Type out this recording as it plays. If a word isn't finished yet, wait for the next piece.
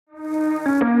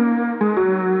What's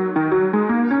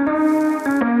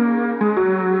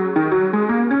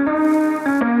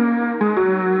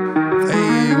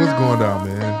going down,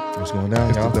 man? What's going down,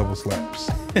 It's y'all? the double slaps.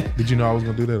 Did you know I was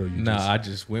gonna do that, or you? I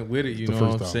just went with it. You know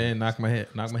what I'm saying? Knock my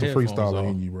headphones freestyler off.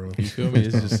 in you, bro. You feel me?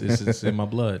 It's in my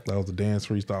blood. That was the dance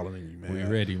freestyler in you, man. We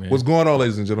ready, man. What's going on,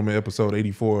 ladies and gentlemen? Episode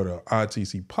 84 of the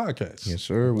ITC podcast. Yes,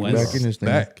 sir. We're Let's back in this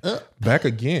thing. Back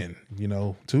again. You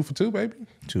know, 2 for 2, baby.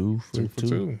 Two for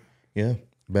two. Yeah.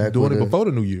 Back Doing with it before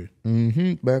the new year.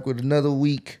 Back with another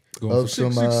week Going of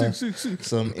for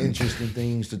some interesting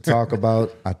things to talk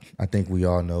about. I think we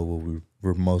all know what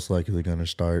we're most likely going to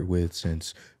start with,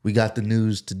 since we got the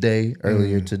news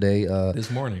earlier today. This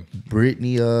morning.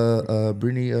 Brittany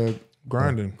Grinding.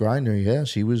 Grindr, yeah,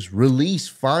 she was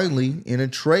released finally in a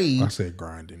trade. I said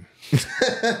grinding.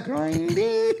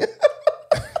 Grinding.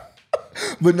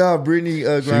 But no, Brittany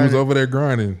Griner. She was over there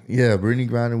grinding. Yeah, Brittany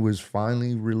Griner was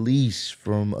finally released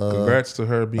from. Congrats to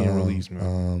her being released,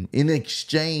 man. In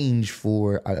exchange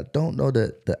for, I don't know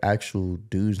the actual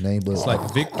dude's name, but It's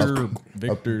like Victor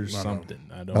something.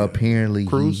 I don't apparently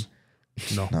Cruz?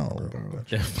 No, bro.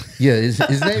 Yeah,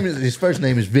 his first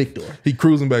name is Victor. He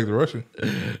cruising back to Russia.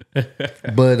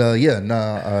 But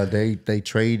they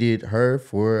traded her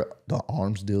for the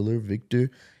arms dealer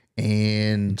Victor,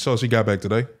 and So she got back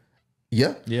today.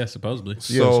 Yeah, supposedly.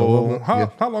 So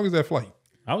how long is that flight?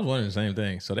 I was wondering the same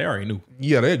thing. So they already knew.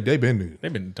 Yeah, they been there.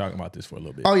 They've been talking about this for a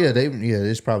little bit. Oh yeah,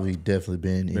 it's probably definitely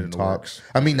been in talks.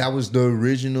 I mean, that was the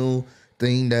original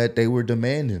thing that they were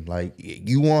demanding. Like,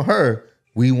 you want her,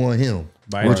 we want him.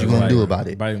 What you gonna do about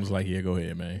it? Biden was like, "Yeah, go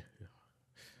ahead, man."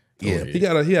 Go ahead.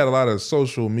 He had a lot of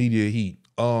social media heat.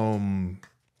 And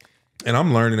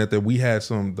I'm learning that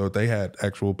they had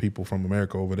actual people from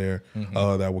America over there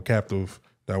that were captive,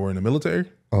 that were in the military.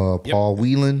 Paul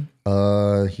Whelan,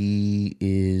 he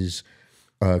is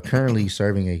currently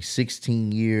serving a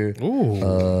 16-year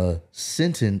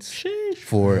sentence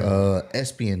for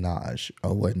espionage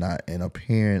or whatnot. And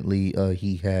apparently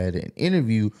he had an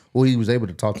interview, or he was able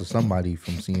to talk to somebody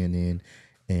from CNN.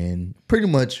 And pretty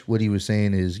much what he was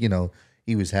saying is,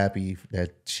 he was happy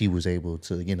that she was able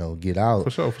to, get out.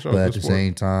 For sure. But at the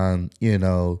same time,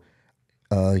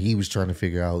 he was trying to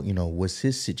figure out, what's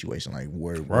his situation like?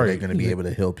 Were they going to be able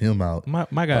to help him out?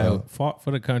 My guy fought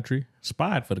for the country,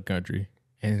 spied for the country,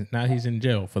 and now he's in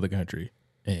jail for the country.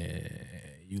 And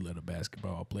you let a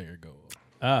basketball player go.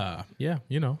 Yeah,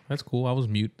 that's cool. I was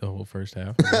mute the whole first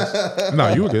half.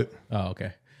 No, you were good. Oh,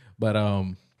 okay. But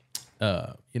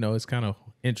it's kind of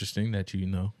interesting that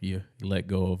you let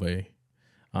go of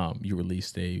you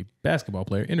released a basketball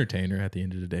player, entertainer at the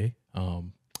end of the day,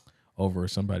 over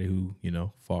somebody who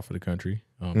fought for the country,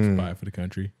 spied for the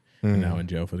country, and now in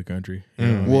jail for the country.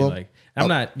 I'm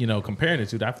not comparing the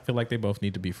two. I feel like they both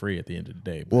need to be free at the end of the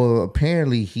day. But. Well,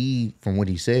 apparently from what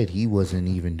he said, he wasn't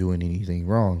even doing anything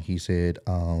wrong. He said,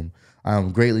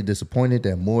 "I'm greatly disappointed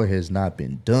that more has not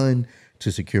been done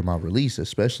to secure my release,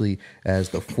 especially as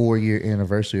the 4-year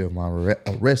anniversary of my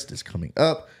arrest is coming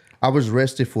up. I was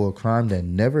arrested for a crime that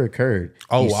never occurred."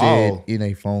 He said in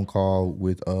a phone call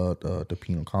with the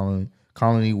penal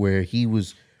colony where he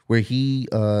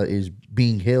is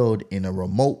being held in a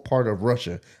remote part of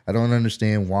Russia. "I don't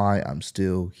understand why I'm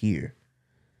still here."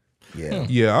 Yeah.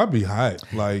 Yeah, I'd be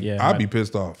hot. Like, I'd be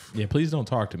pissed off. Yeah, please don't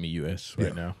talk to me, U.S.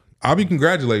 right now. I'll be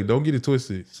congratulated. Don't get it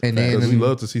twisted. And then because we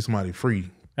love to see somebody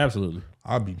free. Absolutely.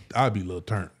 I'd be a little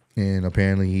turned. And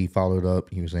apparently he followed up.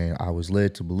 He was saying, "I was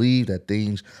led to believe that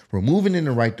things were moving in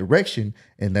the right direction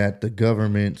and that the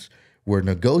governments were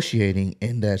negotiating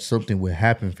and that something would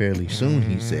happen fairly soon,"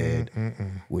 he said,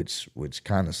 which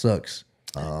kind of sucks.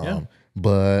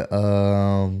 But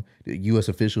U.S.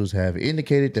 officials have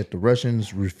indicated that the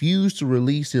Russians refused to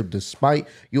release him despite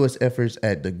U.S. efforts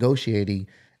at negotiating.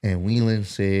 And Whelan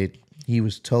said he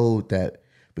was told that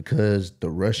because the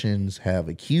Russians have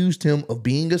accused him of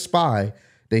being a spy,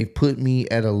 they've put me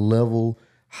at a level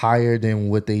higher than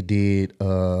what they did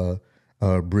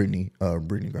Brittany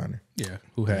Griner. Yeah,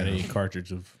 who had a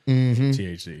cartridge of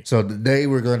THC. So they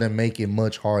were going to make it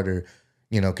much harder,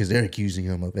 because they're accusing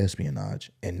him of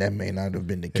espionage, and that may not have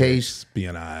been the case.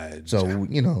 Espionage. So,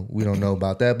 we don't know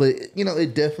about that. But,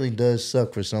 it definitely does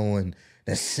suck for someone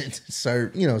that's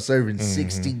serving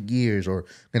 16 years or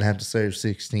going to have to serve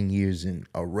 16 years in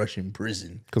a Russian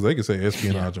prison. Because they can say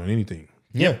espionage on anything.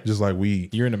 Yeah. Just like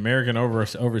weed. You're an American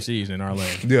overseas in our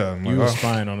land. Yeah. You were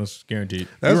spying on us, guaranteed.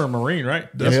 You were a Marine, right?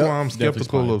 That's why I'm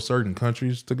skeptical of certain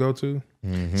countries to go to.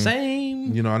 Same.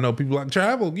 You know, I know people like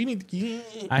travel. You need to.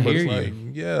 I but hear it's you. like,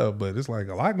 yeah, but it's like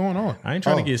a lot going on. I ain't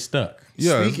trying to get stuck.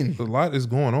 Yeah, Speaking- a lot is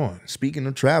going on. Speaking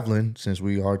of traveling, since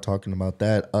we are talking about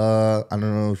that, I don't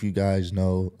know if you guys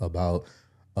know about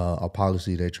a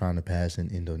policy they're trying to pass in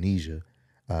Indonesia.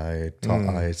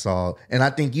 I saw, and I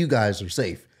think you guys are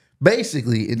safe.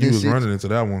 Basically, in You this was running into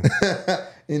that one.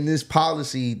 in this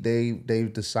policy,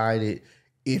 they've decided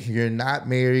if you're not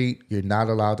married, you're not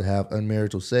allowed to have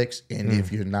unmarital sex, and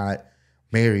if you're not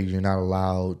married, you're not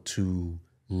allowed to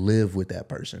live with that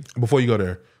person. Before you go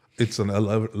there, it's an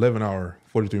 11-hour,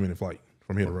 43-minute flight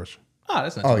from here to Russia. Oh,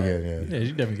 that's not Oh too yeah, bad. yeah, Yeah,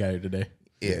 you definitely got it today.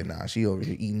 yeah. Nah, she over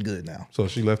here eating good now. So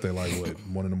she left at like what,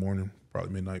 1 in the morning,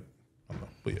 probably midnight. I don't know,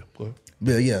 but yeah. Go ahead.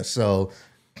 But yeah, so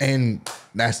and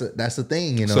that's the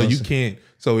thing, you know. So you can't.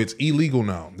 So it's illegal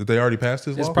now. Did they already pass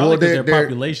this It's law? probably because they're- their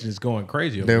population is going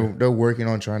crazy over there. they're working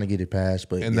on trying to get it passed,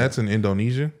 but And yeah, that's in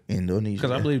Indonesia. Indonesia.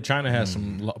 Because I believe China has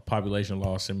some population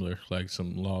laws similar, like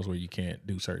some laws where you can't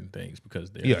do certain things because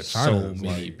there's Yeah, China so is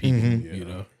many like- people. You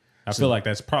know, I feel like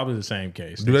that's probably the same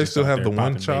case. Do They're they just still out have there the one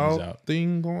popping babies child out.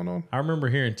 thing going on? I remember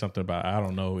hearing something about. I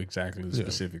don't know exactly the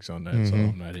specifics on that, so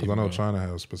I'm not Because even. I know gonna- China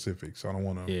has specifics. So I don't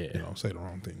want to, Yeah. say the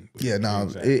wrong thing. But Yeah, no,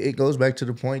 it goes back to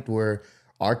the point where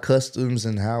our customs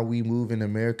and how we move in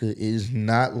America is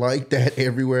not like that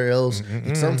everywhere else.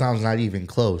 Sometimes not even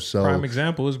close. So Prime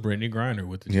example is Brittany Griner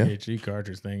with the Yeah. GHG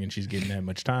cartridge thing, and she's getting that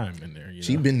much time in there. You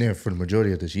she's know? been there for the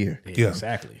majority of this year. Yeah,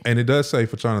 exactly. And it does say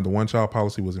for China, the one-child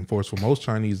policy was enforced for most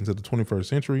Chinese until the 21st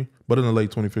century. But in the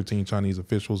late 2015, Chinese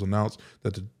officials announced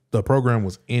that the program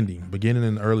was ending. Beginning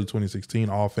in early 2016,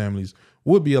 all families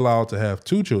would be allowed to have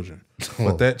 2 children.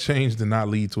 But that change did not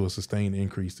lead to a sustained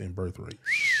increase in birth rate.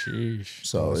 Sheesh.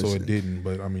 So, So it's- it didn't.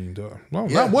 But I mean, no,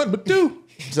 Yeah. not one, but 2.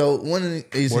 so one of the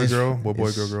Boy, girl, boy,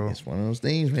 girl, girl. It's one of those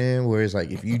things, man, where it's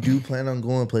like if you do plan on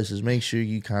going places, make sure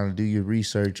you kind of do your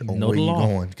research on Know where the you're law.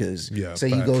 going. Because Yeah, say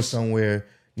you go facts. somewhere,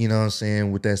 you know what I'm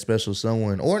saying, with that special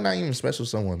someone, or not even special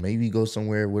someone, maybe you go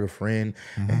somewhere with a friend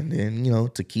and then,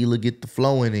 tequila get the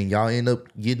flowing and y'all end up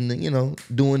getting the,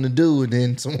 doing the do, and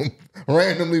then someone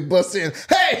randomly busts in,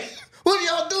 hey, what are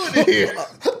y'all doing in here?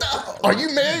 Are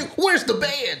you married? Where's the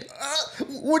band?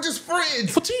 We're just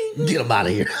friends. Get them out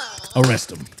of here. Arrest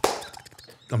them.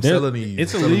 I'm telling you.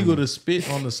 It's illegal to spit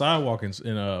on the sidewalk in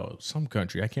some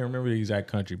country. I can't remember the exact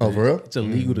country. But for real? It's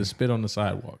illegal to spit on the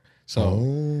sidewalk. So,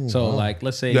 like,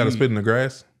 let's say You got to spit in the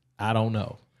grass? I don't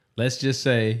know. Let's just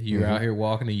say you're out here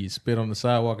walking and you spit on the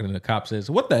sidewalk, and then the cop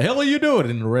says, "What the hell are you doing?"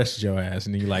 and arrests your ass,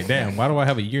 and then you're like, "Damn, why do I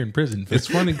have a year in prison?" It's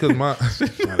funny because my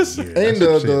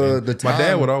the my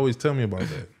dad time- would always tell me about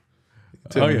that.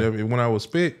 Tell me that when I would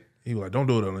spit, he was like, "Don't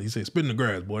do it on it." He said, "Spit in the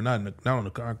grass, boy, not on the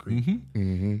concrete."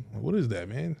 Like, what is that,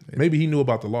 man? Maybe he knew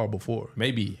about the law before.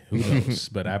 Maybe, who knows?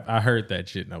 But I heard that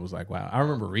shit and I was like, wow. I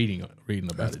remember reading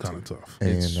about That's it. kind of Too. tough.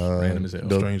 It's random as hell.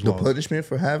 Strange The laws. punishment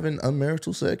for having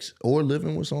unmarital sex or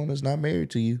living with someone that's not married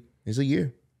to you is a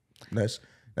year. That's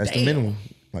the minimum,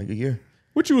 like a year.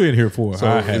 What you in here for? So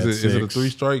I had is it a sex. 3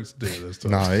 strikes? Yeah, that's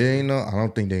tough. Nah, it ain't no. I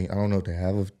don't know if they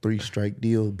have a 3-strike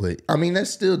deal, but I mean that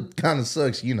still kind of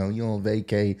sucks. You on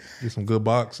vacay. Get some good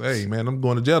box. Hey, man, I'm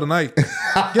going to jail tonight.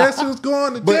 Guess who's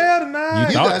going to jail tonight?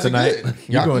 You thought guys are tonight good.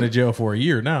 you're Y'all going to can- jail for a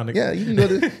year now, nigga. Yeah, you can go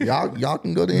to y'all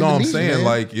can go to. No, I'm Indonesia, saying man.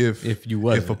 like if you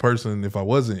wasn't. if I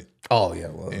wasn't, Oh yeah,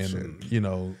 well, and shit.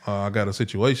 I got a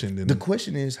situation, then The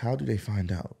question is, how do they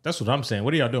find out? That's what I'm saying.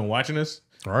 What are y'all doing? Watching this?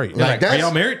 right. You're like, are that's-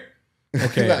 y'all married?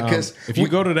 Okay. Like, 'cause if you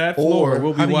go to that floor,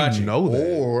 we'll be How do you watching. know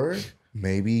that? Or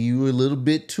maybe you were a little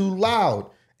bit too loud,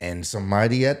 and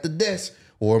somebody at the desk,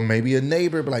 or maybe a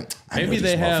neighbor, be like, I know Maybe these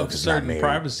they have motherfuckers not certain married.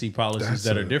 privacy policies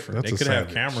that are different. that's They a could have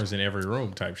savage. cameras in every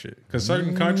room type shit. Because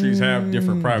certain countries have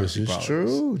different privacy This is policies.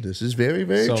 true. This is very,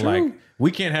 very So true. like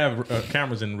we can't have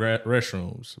cameras in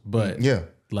restrooms, but Yeah.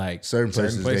 like Certain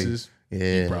places they-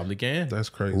 you yeah. probably can. That's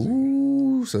crazy.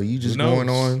 Ooh, so you just knows? going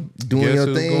on doing Guess your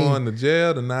who's thing, going to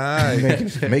jail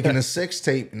tonight? making a sex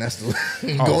tape, and that's the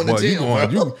Oh, going boy, to jail.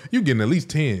 bro. you getting at least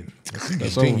 10.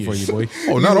 That's over for you, boy.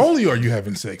 Oh, not only are you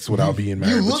having sex without being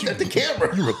married, You but look at the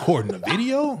camera. you recording a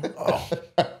video? Oh,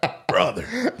 brother.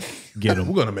 Get them,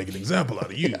 We're going to make an example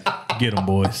out of you. get them,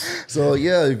 boys. So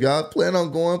yeah, if y'all plan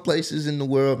on going places in the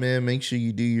world, man, make sure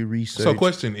you do your research. So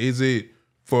question, is it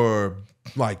for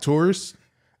like tourists?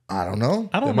 I don't know.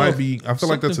 I don't It know. might be, I feel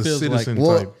like that's a Something feels citizen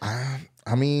Well, type.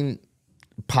 I mean,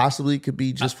 possibly could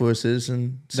be just for a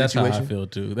citizen That's how I situation. feel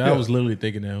too. I was literally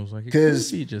thinking that. I was like, it 'Cause-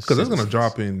 could be just Because that's going to citizens.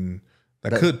 drop in,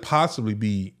 that could possibly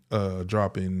be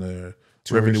drop in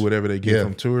revenue, whatever they get Yeah.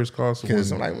 from tourist costs.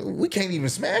 Because I'm like, we can't even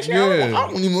smash y'all. Yeah. I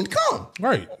don't even want to come.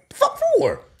 Right. The fuck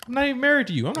for? I'm not even married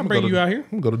to you. I'm not bringing you out here.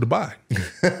 I'm going to go to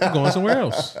Dubai. I'm going somewhere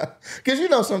else.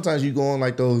 Because sometimes you go on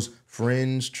like those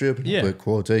friends trip. Yeah. Put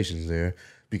quotations there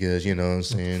because you know what I'm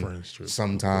saying. friends trip?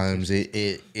 Sometimes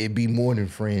it be more than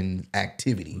friend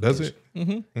activity. Does it?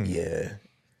 Yeah.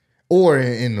 Or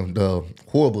in the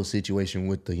horrible situation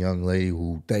with the young lady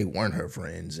who they weren't her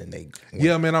friends and they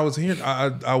Yeah, man. I was hearing.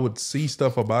 I would see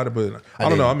stuff about it, but I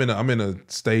don't know. I'm in a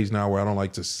stage now where I don't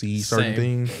like to see certain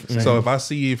Same. things. So if I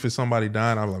see if it's somebody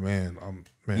dying, I'm like, man,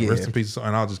 Yeah. rest in peace,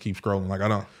 and I'll just keep scrolling. Like I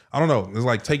don't know. It's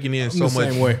like taking in so the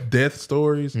same much way. death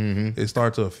stories. It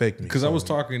starts to affect me. Because So, I was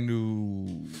talking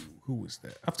to who was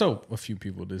that? I've told a few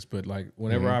people this, but like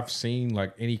whenever I've seen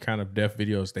like any kind of death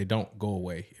videos, they don't go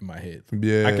away in my head.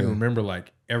 Yeah. I can remember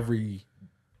like every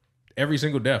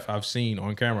single death I've seen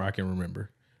on camera. I can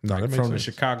remember. No, that Like makes from the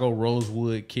sense. Chicago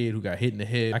Rosewood kid who got hit in the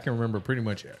head. I can remember pretty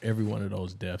much every one of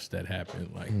those deaths that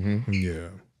happened. Like Yeah.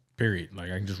 period.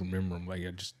 Like I can just remember them. Like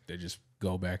they just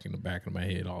go back in the back of my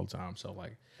head all the time. So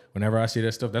like whenever I see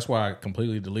that stuff, that's why I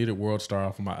completely deleted World Star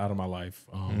out of my life.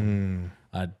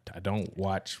 I don't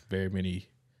watch very many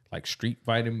like street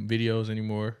fighting videos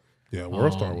anymore. Yeah.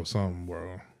 World Star was something,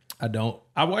 bro.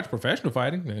 I watch professional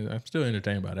fighting. And I'm still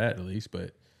entertained by that at least,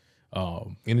 but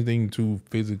Anything too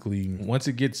physically. once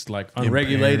it gets like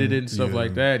unregulated Impaired, and stuff yeah.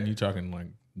 like that, and you talking like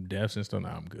deaths and stuff,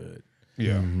 nah, I'm good.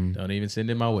 Yeah. Don't even send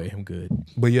it my way. I'm good.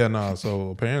 But yeah, nah. So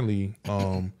apparently,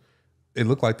 it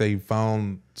looked like they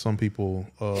found some people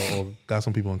or got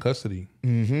some people in custody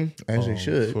as they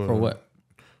should. For what?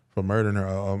 for murdering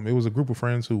her. It was a group of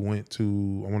friends who went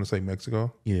to, I want to say,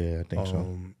 Mexico. Yeah, I think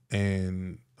so.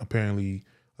 And apparently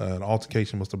an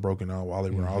altercation must have broken out while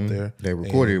they were out there. They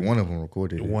recorded. One of them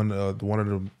recorded it. One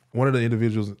of the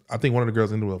individuals, I think one of the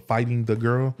girls ended up fighting the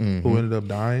girl who ended up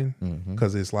dying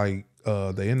because it's like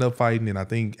they end up fighting, and I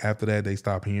think after that they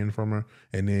stopped hearing from her,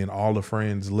 and then all the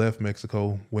friends left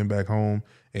Mexico, went back home,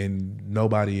 and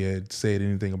nobody had said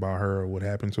anything about her or what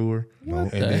happened to her.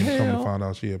 And then come to find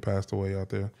out she had passed away out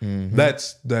there.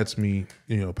 That's me,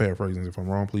 paraphrasing. If I'm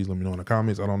wrong, please let me know in the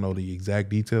comments. I don't know the exact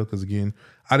detail because again,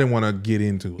 I didn't want to get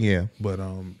into it. Yeah. But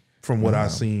from what I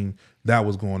seen, that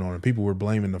was going on, and people were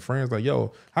blaming the friends like,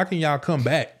 "Yo, how can y'all come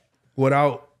back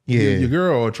without your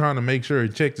girl, or trying to make sure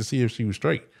check to see if she was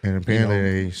straight?" And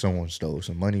apparently someone stole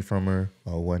some money from her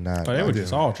or whatnot. But they were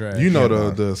just all trash.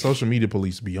 The social media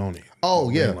police be on it.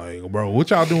 Oh, yeah. They're like, bro, what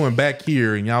y'all doing back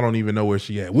here and y'all don't even know where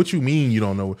she at? What you mean you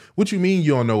don't know? What you mean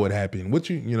you don't know what happened? What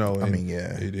you know? I mean,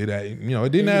 yeah. It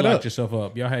didn't add locked up. yourself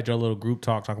up. Y'all had your little group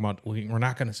talking about we're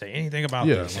not going to say anything about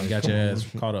this, and got your ass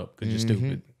caught up because you're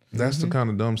stupid. That's the kind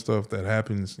of dumb stuff that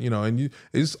happens, and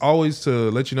it's always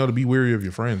to let you know to be wary of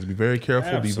your friends. Be very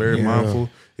careful, be very mindful.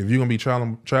 If you're going to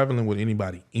be traveling with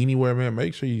anybody anywhere, man,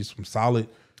 make sure you some solid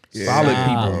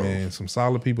people, man. Some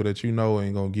solid people that you know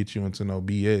ain't going to get you into no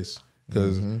BS.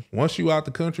 Because once you out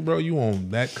the country, bro, you on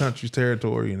that country's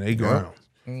territory and they grounds.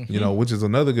 Which is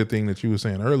another good thing that you were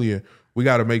saying earlier. We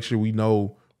got to make sure we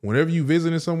know whenever you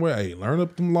visiting somewhere, hey, learn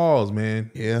up them laws, man.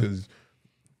 Yeah. Because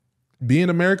being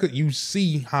America, you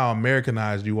see how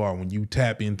Americanized you are when you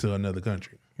tap into another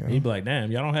country. He'd be like,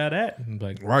 damn, y'all don't have that? And be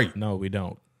like, Right. No, we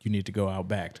don't. You need to go out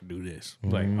back to do this.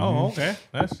 Like, oh, okay.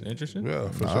 That's interesting. Yeah,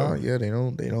 for sure. Yeah, they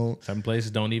don't. Some places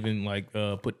don't even like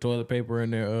put toilet paper in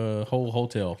their whole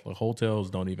hotel. The hotels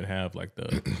don't even have like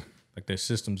their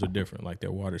systems are different, like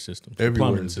their water systems. Their Everywhere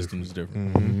plumbing is system is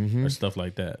different. Or stuff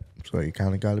like that. So you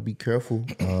kind of got to be careful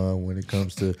when it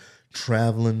comes to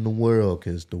traveling the world,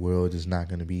 because the world is not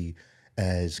going to be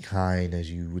as kind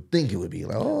as you would think it would be.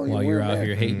 Like, oh, While you're out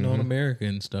here hating on America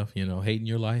and stuff, hating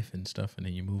your life and stuff, and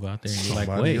then you move out there and you're like,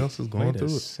 Somebody wait, else is going wait through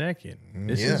a it. second.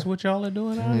 This is what y'all are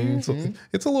doing out here?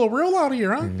 It's a little real out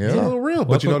here, huh? It's a little real.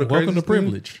 But Welcome- the welcome to craziest thing-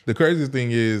 privilege. The craziest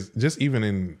thing is just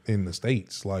even in the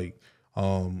States, like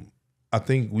I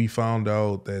think we found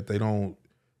out that they don't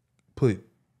put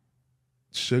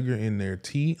sugar in their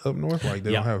tea up north. Like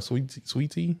they don't have sweet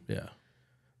tea. Yeah.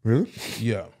 Really?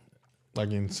 Yeah.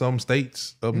 Like in some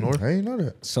states up north. I didn't know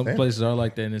that. Some places are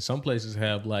like that, and then some places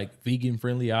have like vegan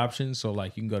friendly options. So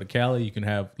like you can go to Cali, you can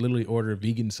have literally order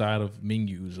vegan side of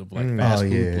menus of like fast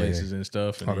food places and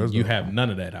stuff, and that's you dope. have none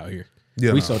of that out here.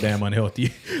 Yeah, we no. so damn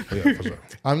unhealthy. Yeah, for sure.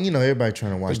 Everybody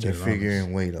trying to watch their get it figure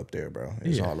and weight up there, bro.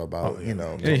 It's all about,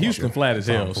 Yeah, Houston flat as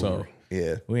hell, so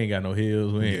Yeah. we ain't got no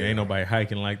hills. We ain't nobody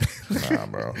hiking like that. Nah,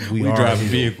 bro. We are driving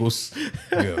hills. vehicles.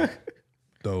 Yeah.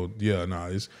 So yeah,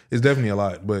 it's definitely a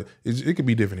lot, but it could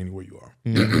be different anywhere you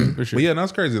are. For sure. But yeah,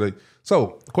 that's crazy. Like,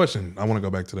 so question, I want to go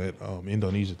back to that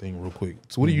Indonesia thing real quick.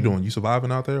 So what are you doing? You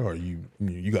surviving out there, or you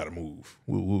got to move?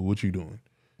 What you doing?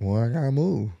 Well, I gotta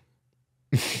move.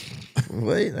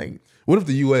 Wait, like, What if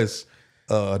the U.S.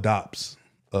 Adopts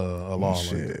a law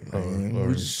Shit, like that, man. or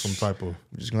We just- some type of.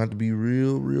 We're just gonna have to be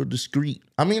real discreet.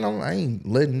 I mean, I ain't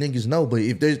letting niggas know, but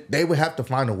if they would have to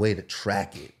find a way to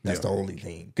track it. That's the only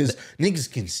thing, because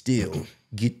niggas can still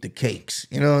get the cakes.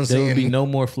 You know what I'm There saying? would be no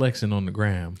more flexing on the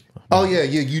gram. Oh yeah.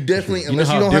 You definitely, You know unless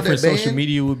you how don't have different that band, social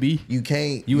media would be? you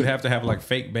can't. You would have to have like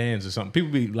fake bands or something.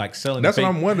 People be like selling That's fake,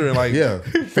 what I'm wondering. Like, Yeah,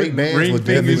 fake bands Ring would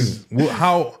fingers. definitely.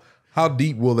 how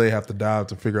deep will they have to dive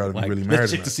to figure out if like, he really married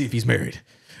let's or check not? to see if he's married.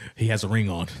 He has a ring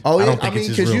on. Oh yeah, I don't think it's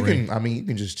his because real you ring. can. I mean, you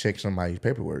can just check somebody's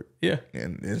paperwork. Yeah.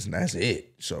 And that's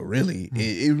it. So really,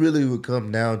 it really would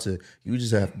come down to you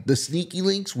just have the sneaky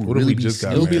links will What if really we be just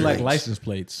got It would be married? like links. license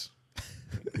plates.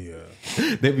 Yeah,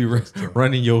 They'd be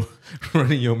running your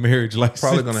marriage license.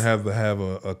 probably gonna have to have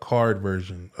a card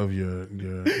version of your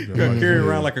Gonna carry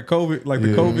around like a COVID, like the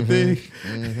COVID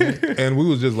thing. And we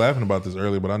was just laughing about this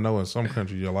earlier, but I know in some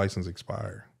countries your license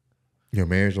expire. Your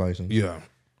marriage license. Yeah,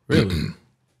 Really?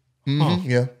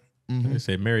 Yeah. They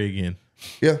say marry again.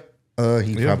 Yeah.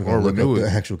 He Yeah, probably or gonna look renew up the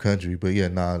it. actual country, but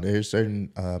yeah, there's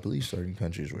certain, I believe certain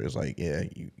countries where it's like, yeah,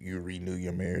 you renew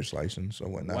your marriage license or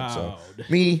whatnot. Wow. So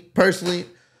me personally,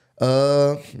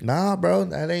 nah, bro,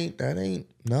 that ain't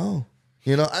no.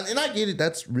 You know, and I get it.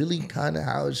 That's really kind of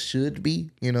how it should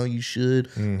be. You know, you should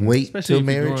wait Especially till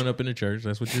if you're marriage. growing up in the church.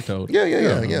 That's what you're told.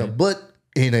 Yeah. But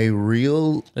in a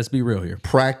real Let's be real here.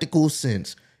 practical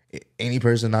sense, any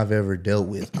person I've ever dealt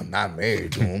with, I'm not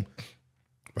married to him.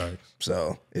 right.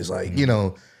 So it's like, you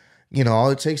know, all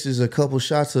it takes is a couple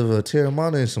shots of a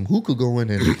Terramana and some hookah going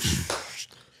and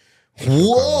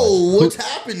whoa, what's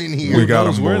happening here? We got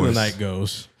Knows him, where the boys. night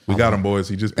goes. We got him, boys.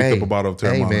 He just picked up a bottle of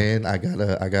Hey Terramana. man,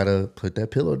 I gotta put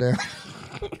that pillow down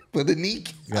for the knee.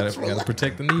 Gotta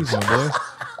protect the knees, my boy.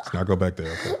 Let's not go back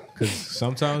there. Okay. Because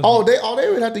sometimes All they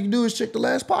would have to do is check the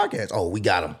last podcast. Oh, we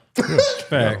got him.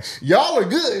 facts. Y'all are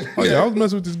good. Oh yeah, I was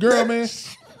messing with this girl, man.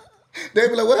 They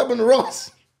be like, what happened to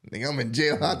Ross? Nigga, I'm in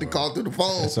jail. I have to call through the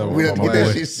phone. So, We have to My get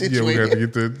that boy. shit Yeah, we got to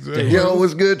situated. get the. Yo,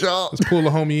 what's good, y'all? Let's pull the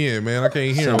homie in, man. I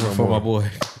can't hear him no For my more. boy.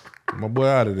 My boy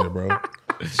out of there, bro.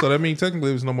 So that means technically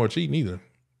there's no more cheating either.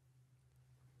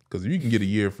 Because you can get a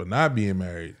year for not being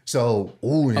married. So, the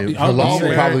I was law about to would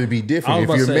say- probably be I different. was If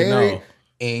about you're to say, married no.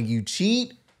 and you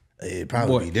cheat, it'd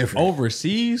probably Boy, be different.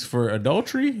 overseas for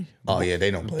adultery, Oh yeah, they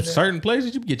don't play that. certain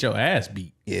places you can get your ass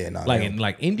beat. Yeah, nah, Like they in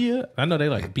like India, I know they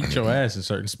like beat your ass in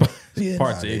certain spots, Yeah,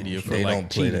 parts nah, of they- India for they like don't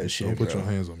play cheating. that shit. Don't put bro. your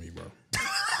hands on me, bro.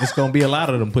 It's gonna be a lot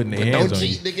of them putting their hands Don't on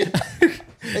cheat, you. nigga.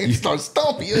 They start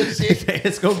stomping your shit.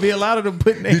 It's gonna be a lot of them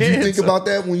putting their Did you hands. think about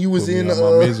that when you was Put me in out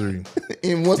my misery.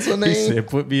 in what's her He name? said,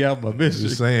 "Put me out my misery."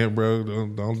 Just saying, bro.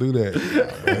 Don't do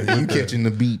that. You catching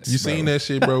the beats. You seen that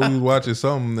shit, bro? We was watching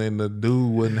something and the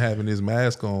dude wasn't having his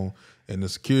mask on, and the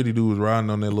security dude was riding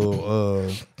on that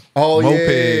little Oh moped.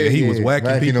 yeah, He was yeah. whacking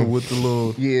Whacking people them. with the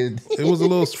little. Yeah. It was a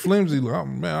little flimsy. Oh,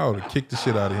 man, I would have kicked the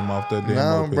shit out of him off that damn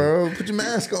Nah, moped. bro. Put your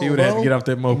mask on, He would bro. have to get off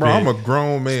that moped. Bro, I'm a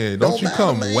grown man. Don't Don't you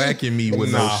come matter, man. whacking me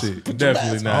with Nah, no shit.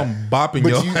 definitely not. I'm bopping But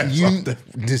your ass off that.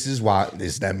 this is why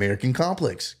it's that American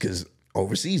complex. Because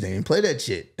overseas they didn't play that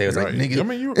shit. They was Right. like, nigga, I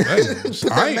mean, you. put Hey,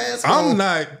 that mask on.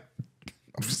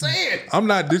 I'm saying. I'm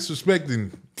not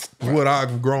disrespecting what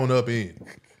I've grown up in.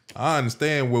 I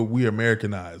understand what we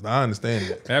Americanized. I understand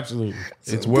that. Absolutely.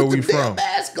 It's where Put we the damn from.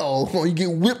 mask on or you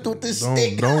get whipped with this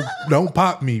stick. Don't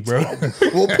pop me, bro.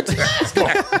 Well, put your mask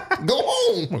on. Go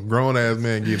home. I'm a grown ass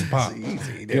man getting popped.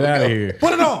 Easy. Get out of here.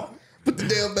 Put it on. Put the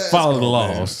damn mask Follow on, the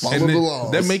man. laws. Follow And the then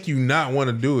laws. that make you not want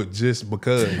to do it just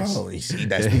because. Oh, you see,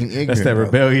 that's being ignorant. That's that bro.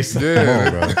 rebellious. Yeah.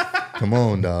 Come on, bro. Come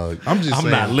on, dog. I'm just I'm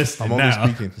saying. not listening I'm only now.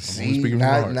 speaking. I'm only See, speaking from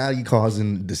now, heart. now you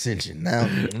causing dissension. Now,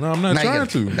 No, I'm not now you trying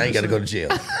gotta, to. Now you got to go to jail.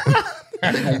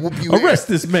 They gonna whoop you. Arrest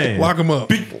this man. Lock him up.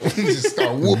 Just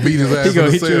start whooping Beat his ass. He gonna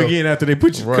in the hit you cell. again after they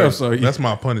put your Right. cuffs on you. That's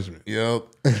my punishment. Yep.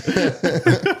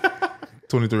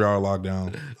 23-hour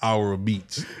lockdown, hour of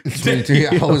beats. 23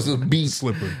 hours of beat.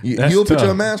 Slipper. That's You'll put tough.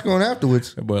 your mask on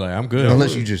afterwards. That boy, like, I'm good.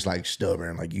 Unless you just like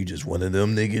stubborn, like you just one of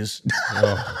them niggas.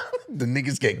 The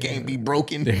niggas that can't be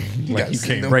broken. like gotta you see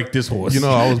can't them break this horse. You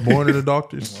know, I was born in the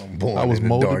doctors. born I was in the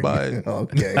molded dark. by it.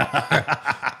 Okay.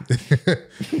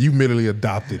 You mentally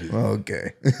adopted it.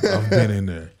 Okay. I've been in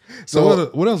there. So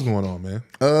what else going on, man?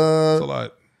 It's a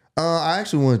lot. I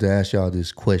actually wanted to ask y'all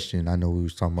this question. I know we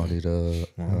was talking about it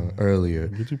earlier.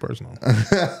 Get too personal.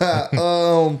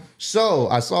 So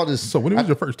I saw this. So when it was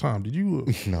your first time, did you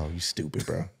No, you stupid,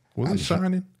 bro. was it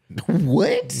shining?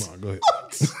 What? No, go ahead.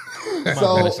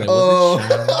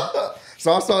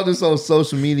 So I saw this on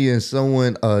social media and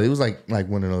someone it was like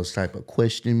one of those type of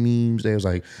question memes. They was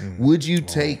like, would you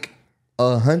take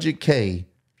 $100K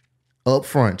up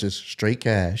front, just straight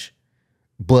cash,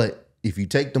 but if you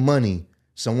take the money,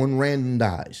 someone random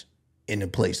dies in the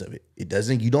place of it. It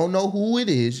doesn't. You don't know who it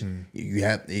is.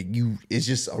 It's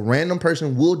just a random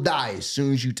person will die as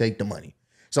soon as you take the money.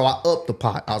 So I upped the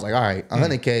pot. I was like, all right,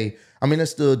 100K. I mean,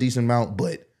 that's still a decent amount,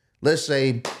 but let's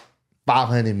say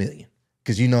 500 million.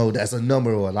 Because that's a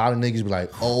number where a lot of niggas be like,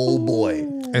 oh boy.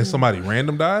 And somebody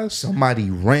random dies?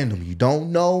 Somebody random. You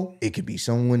don't know. It could be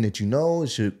someone that you know.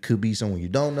 It could be someone you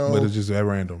don't know. But it's just at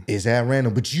random. It's at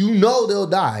random. But they'll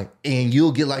die. And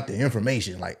you'll get like the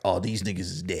information like, oh, these niggas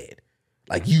is dead.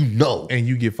 Like, And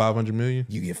you get 500 million?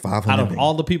 You get 500 Out of million.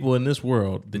 all the people in this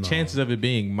world, the chances of it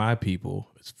being my people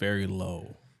is very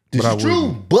low. This But is I true,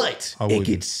 wouldn't. but I it wouldn't.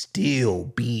 could still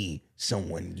be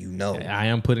someone you know. I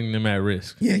am putting them at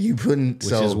risk, Yeah, you putting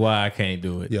which is why I can't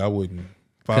do it. Yeah, I wouldn't.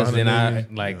 Because 500 then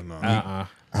million? Yeah,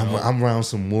 no. I'm around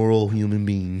some moral human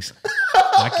beings.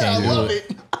 I can't do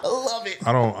it. I love it.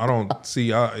 I don't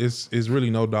see. It's really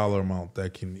no dollar amount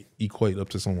that can equate up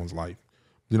to someone's life.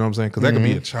 You know what I'm saying? Because that could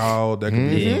be a child, that could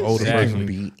be an older Exactly.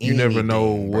 person. You never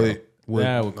know Anything, what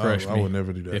That would crush me. I would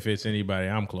never do that. If it's anybody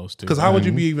I'm close to. Because how would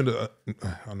you be even?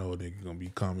 I know a nigga gonna be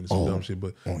commenting some dumb shit,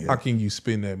 but yeah. how can you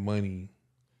spend that money?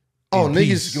 Oh, in niggas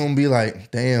peace? gonna be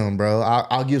like, damn, bro,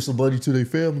 I'll give somebody to their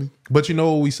family. But you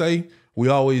know what we say? We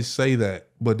always say that,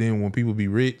 but then when people be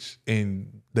rich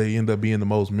and they end up being the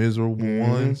most miserable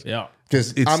ones, Yeah.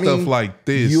 Because it's stuff like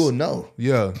this. You'll know.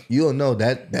 Yeah. You'll know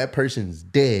that person's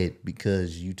dead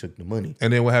because you took the money.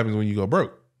 And then what happens when you go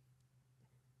broke?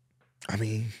 I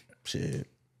mean, shit.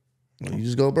 Well, you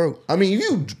just go broke. I mean, if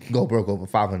you go broke over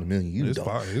 500 million, you It's,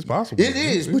 don't. it's possible. It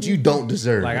is, but you don't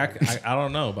deserve Like it. I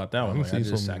don't know about that one. Like, see I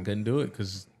some- couldn't do it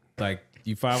because like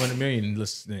you 500 million.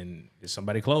 Listen, is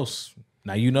somebody close?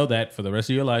 Now you know that for the rest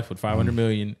of your life with 500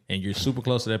 million, and you're super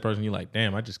close to that person. You're like,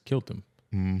 damn, I just killed them.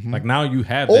 Like now you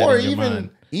have that Or in your mind.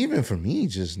 even for me,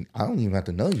 just I don't even have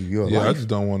to know you. You're Yeah, I alive. just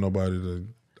don't want nobody to.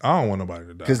 I don't want nobody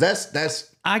to die. Because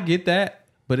that's I get that,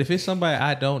 but if it's somebody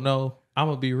I don't know, I'm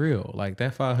gonna be real. Like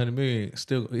that 500 million,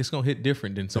 still, it's gonna hit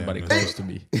different than somebody close to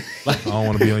me. Like I don't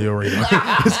want to be on your radar.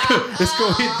 it's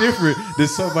gonna hit different than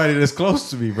somebody that's close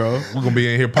to me, bro. We're gonna be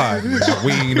in here pie.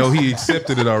 We ain't know he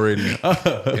accepted it already.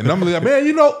 And I'm like,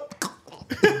 man, no.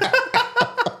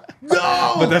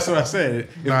 But that's what I said.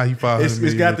 nah, he 500 It's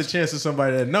million got the rich. chance of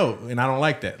somebody that know, and I don't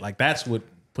like that. Like that's what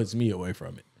puts me away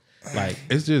from it. Like,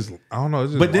 It's just, I don't know.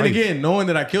 It's just but then life. again, knowing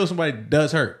that I killed somebody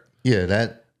does hurt. Yeah,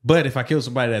 that. But if I kill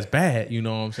somebody that's bad, you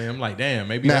know what I'm saying? I'm like, damn,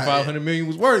 maybe Nah, that 500 million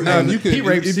was worth it. Nah, Nah, you could- he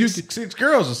raped if you six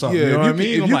girls or something. Yeah, you know if what I you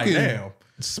mean? can- I'm if like, you can damn.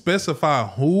 specify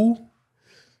who.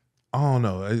 I don't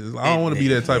know. I don't want to be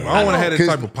that type. I don't want to have that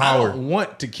type of I power. don't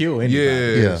want to kill anybody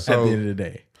Yeah. Yeah. So, at the end of the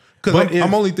day. because But I'm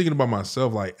if- only thinking about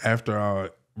myself. Like after I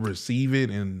receive it,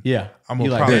 and Yeah. I'm You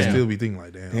gonna like, probably damn. still be thinking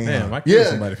like, damn. Damn, I killed Yeah,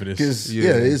 somebody for this. Because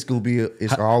Yeah. it's gonna be.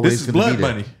 It's always This is gonna blood be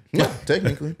there. money. Yeah,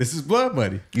 technically, This is blood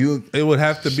money. you. It would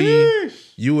have to be. Sheesh.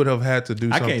 You would have had to do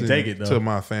I something can't take it, though. to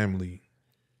my family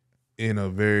in a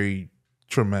very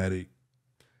traumatic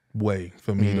way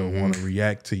for me to want to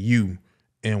react to you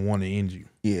and want to end you.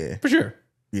 Yeah, For sure.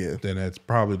 yeah. Then that's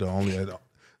probably the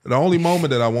only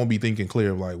moment that I won't be thinking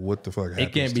clear of like what the fuck happened.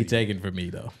 It can't be taken from me,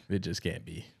 though. It just can't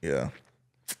be. Yeah.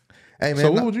 Hey man.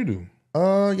 So what would you do?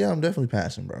 yeah, I'm definitely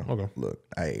passing, bro. Okay. Look,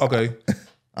 hey, Okay,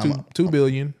 two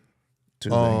billion. $2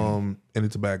 billion. And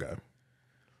it's a bad guy.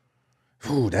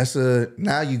 Ooh,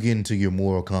 now you get into your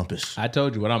moral compass. I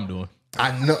told you what I'm doing.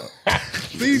 I know.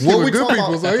 Steve What killing we good talking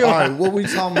people. about? So, All right, what we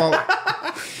talking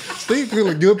about? Steve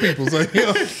killing good people. So,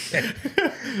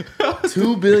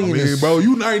 $2 billion man, is bro,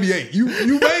 you 98. You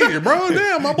made it, bro.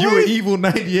 Damn, my boy. You an evil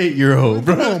 98-year-old,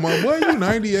 bro. Come on, my boy. You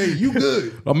 98. You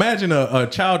good. Imagine a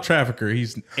child trafficker.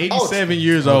 He's 87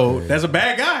 years old. That's a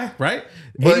bad guy, right?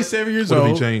 87 years What if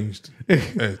old. he changed?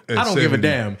 I don't give a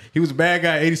damn. He was a bad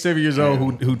guy, 87 years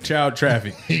old, who child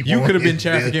trafficked. You could have been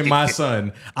trafficking my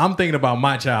son. I'm thinking about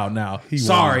my child now. won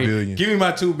Sorry, $1 billion. give me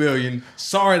my $2 billion.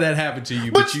 Sorry that happened to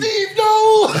you, But but you. Steve,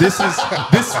 no. This is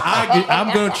this.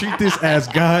 I'm gonna treat this as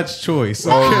God's choice. Oh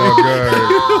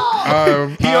my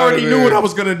god. He already knew what I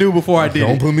was gonna do before I did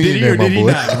Don't it. put me did in he there, or my did he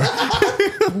boy.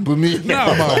 not? But me,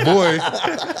 Not my boy.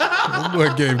 My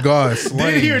boy gave God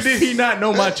slain. Did he or did he not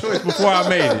know my choice before I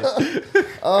made it?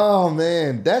 oh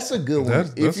man, that's a good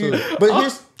one.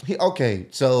 Okay,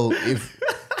 so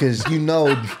because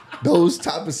those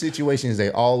type of situations,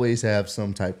 they always have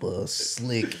some type of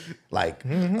slick, like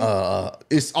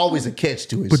it's always a catch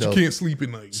to it. But so, you can't sleep at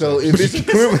night. So if it's a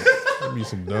criminal, That'd be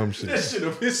some dumb shit. so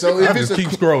I if it's just keep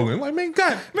scrolling. Like, man,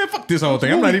 God, Man, fuck this whole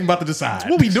thing. I'm not even about to decide.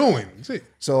 what we doing? Shit.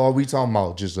 so are we talking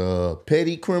about just a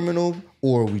petty criminal,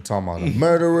 or are we talking about a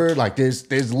murderer? Like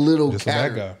there's little Just a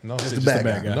bad guy. No, Just a just bad a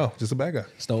bad guy. guy. No, just a bad guy.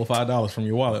 Stole $5 from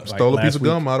your wallet. Stole a last piece of week.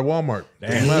 gum out of Walmart.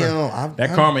 Doesn't matter. Damn,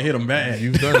 That karma hit him bad.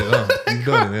 You've done it. You've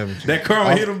done it, haven't you? That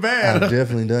karma hit him I've bad.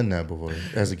 definitely done that before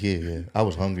as a kid. Yeah, I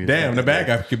was hungry. Damn, the bad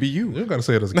guy could be you. You don't gotta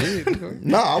say it as a kid.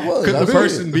 No, I was. Could I the did.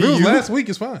 person If be it was you? last week,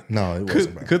 it's fine. No, it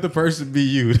wasn't. bad. Could the person be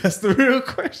you? That's the real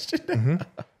question.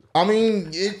 I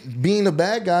mean, being a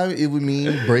bad guy, it would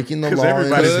mean breaking the Because law.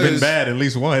 everybody's been Because- bad at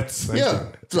least once. Yeah.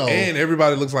 So And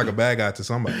everybody looks like a bad guy to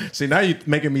somebody. See, now you're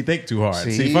making me think too hard.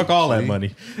 See, See? fuck all that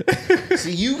money.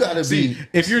 see, you gotta See, be.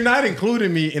 if you're not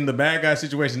including me in the bad guy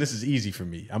situation, this is easy for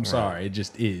me. I'm sorry, it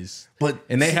just is. But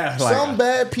and they have like some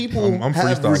bad people I'm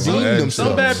have freestyling. redeemed Some themselves.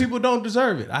 some bad people don't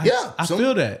deserve it. Yeah, I some-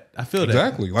 feel that. I feel that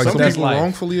Exactly. Like some that's people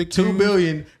wrongfully accused. $2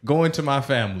 billion going to my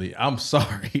family. I'm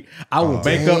sorry. I will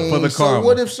make up for the So karma.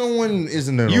 what if someone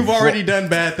isn't there? You've already done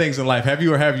bad things in life, have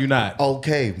you or have you not?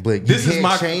 Okay, but you This is can't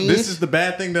my. change. This is the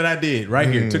bad thing that I did right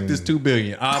here. Took this $2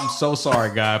 billion. I'm so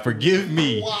sorry, God. Forgive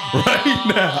me right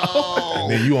now.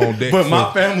 And then you on deck. But for,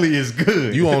 my family is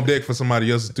good. you on deck for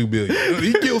somebody else's $2 billion.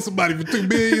 He killed somebody for $2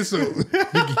 billion, so you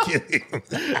can kill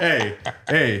him.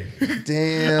 hey.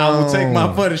 Damn. I will take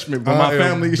my punishment, but my I am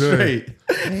family is done. straight.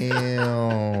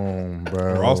 Damn,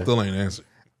 bro. Ross still ain't answered.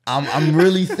 I'm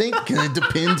really thinking it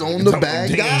depends on the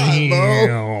bad guy,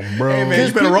 bro. Damn, bro. Hey man,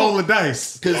 you better roll the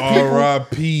dice. Because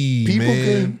R.I.P.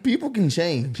 man. people can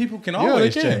change. People can they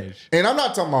always can. change. And I'm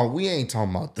not talking about. We ain't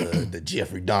talking about the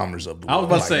Jeffrey Dahmers of the I was world.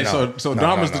 about to say, Like, so no,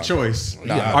 Dahmer's no, the choice.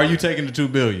 No. Are you taking the $2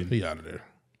 billion? He out of there.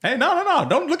 Hey, no.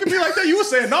 Don't look at me like that. You were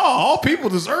saying, no, all people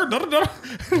deserve. Dama out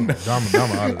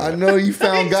of I there. know you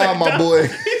found God, my boy,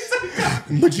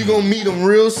 but you gonna meet him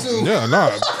real soon. Yeah, nah.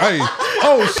 Hey,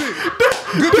 oh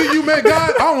shit. Good thing you met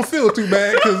God. I don't feel too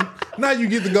bad because now you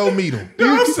get to go meet him.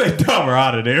 You say Dahmer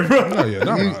out of there, bro. Oh yeah,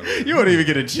 Dama out of there. You don't even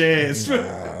get a chance.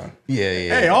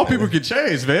 Yeah. Hey, all people can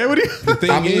change, man. What do you? The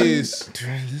thing is,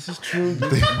 This is true.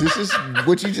 This is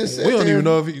what you just said. we don't there. even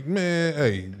know if he, man.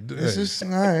 Hey, This hey, is all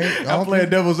right. I'm playing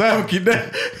devil's advocate now.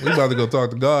 we about to go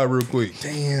talk to God real quick.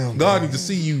 Damn, God need to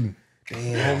see you.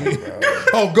 damn, bro.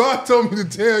 Oh, God told me to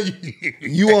tell you.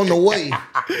 You on the way.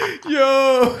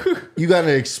 Yo. You got an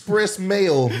express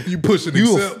mail. You pushing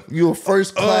You accept. you a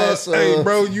first class. Hey,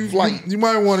 bro, you flight. you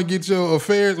might want to get your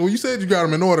affairs. Well, you said you got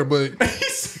them in order, but go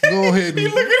ahead He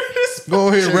and looking at this. go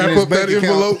ahead and Checking wrap his up that bank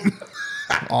account.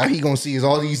 envelope. All he gonna see is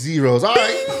all these zeros. All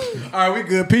right, All right, we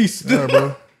good. Peace. All right,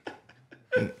 bro.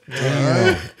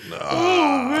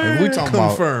 if we talking about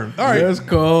Confirmed. All right. That's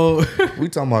cold. we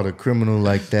talking about a criminal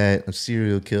like that, a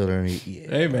serial killer. Yeah.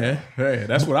 Hey man, hey,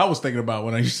 that's what I was thinking about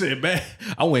when I said bad.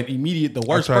 I went immediate, the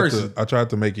worst person. I tried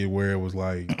to make it where it was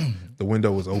like the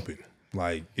window was open.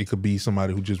 Like it could be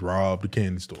somebody who just robbed a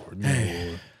candy store. You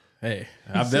know, Hey,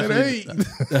 I've said, definitely.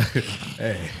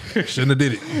 Hey, shouldn't have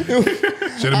did it.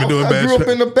 Shouldn't have been doing I bad grew up shit.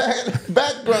 in the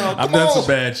background. I've Come done on. some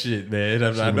bad shit, man.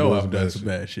 I know I've done some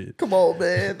bad shit. Come on,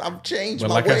 man. I'm changed But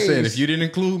my like ways. I said, if you didn't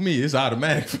include me, it's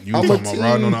automatic. You I'm a talking about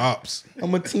riding teen. on the ops.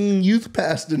 I'm a teen youth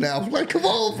pastor now. I'm like, come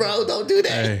on, bro. Don't do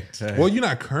that. Hey, Well, you're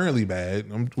not currently bad.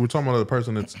 We're talking about a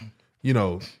person that's,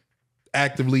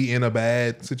 actively in a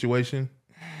bad situation.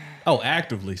 oh,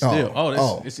 actively still.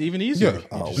 Oh. It's even easier.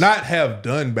 Yeah. Not have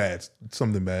done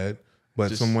something bad, but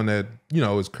Just someone that,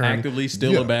 is currently actively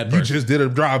still a bad You person. just did a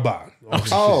drive-by.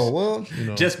 Oh,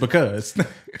 well, Just because.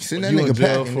 send that You in nigga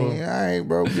jail packing. for- Man. All right,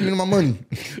 bro. Give me my money.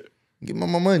 Give me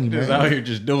my money, Just man. out here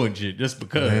just doing shit just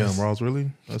because. Damn, Ross, really?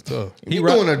 That's tough. He You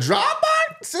doing a drive-by?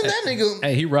 Send that nigga.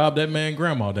 Hey, he robbed that man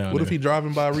grandma down What there. if he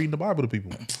driving by reading the Bible to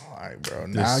people? All right, bro.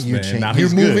 Now This you man, change. now You're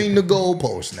he's good. moving the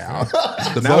goalpost now.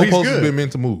 The Now he's goalpost has good. been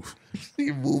meant to move.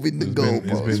 You're moving the It's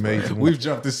goalpost. been made to move. We've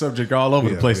jumped this subject all over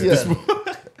the place. yeah. At this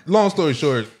point. Long story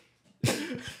short,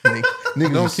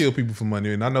 Niggas, don't kill people for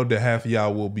money. And I know that half of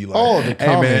y'all will be like, Oh, the Hey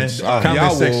man, comments. comment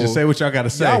y'all section. will- Say what y'all got to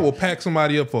say. y'all will pack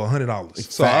somebody up for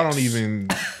 $100. So I don't Facts. even,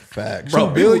 Facts. Bro,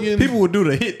 $2 billion? People would do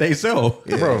the hit they sell.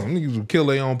 bro, niggas will kill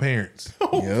their own parents.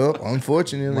 Yep.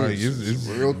 Unfortunately, Like, it's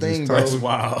a real it's thing, tough. bro.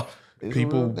 Wow. It's a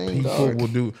People real thing, dog. will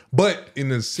do, but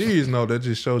in a serious note, that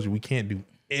just shows you we can't do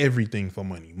everything for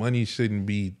money. Money shouldn't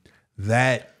be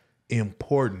that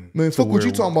important. Man, to fuck what where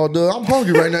you talking about, Doug. I'm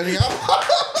hungry right now,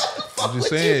 nigga. I'm just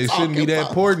saying it shouldn't be that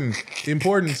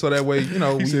important. So that way, He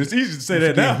we said it's easy to say we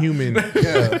that get now. human.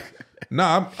 Yeah.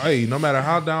 Nah, hey, no matter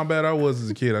how down bad I was as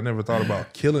a kid, I never thought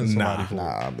about killing somebody for it.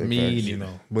 Nah, big Me facts. neither.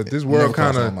 But this world Never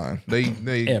crossed kind my mind.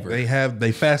 of Ever.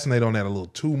 they fascinate on that a little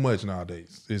too much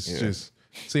nowadays. It's just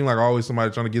seem like always somebody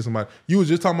trying to get somebody. You was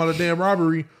just talking about a damn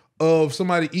robbery of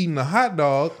somebody eating a hot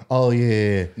dog. Oh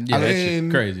yeah. Yeah, that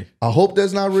shit's crazy. I hope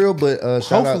that's not real, but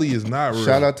Hopefully it's not real.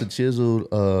 Shout out to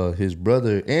Chiseled, his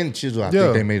brother, and Chisel. I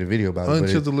think they made a video about it.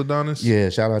 Unchiseled Adonis. Yeah,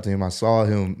 shout out to him. I saw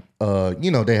him.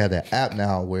 They have that app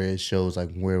now where it shows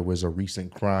like where was a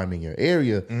recent crime in your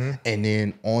area, and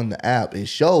then on the app it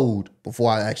showed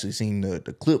before I actually seen the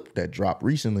clip that dropped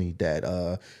recently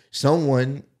that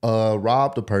someone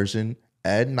robbed a person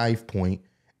at knife point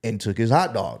and took his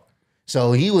hot dog.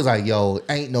 So he was like, yo,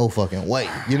 ain't no fucking way.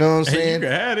 You know what I'm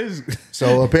saying?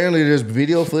 So apparently there's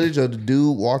video footage of the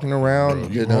dude walking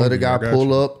around. The other guy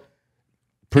pull up.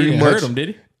 Pretty much hurt him, did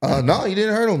he? No, he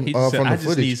didn't hurt him. He said, from the I just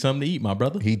footage. need something to eat, my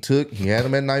brother. He had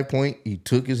him at knife point. He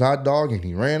took his hot dog and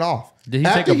he ran off. Did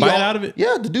he take a bite out of it?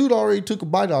 Yeah, the dude already took a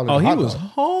bite out of it. Oh, he was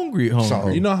hungry. So,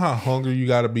 you know how hungry you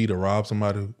got to be to rob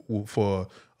somebody for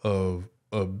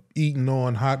eating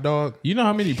on hot dog? You know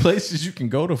how many places you can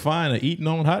go to find an eating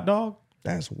on hot dog?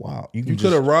 That's wild. You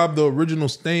could have robbed the original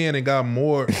stand and got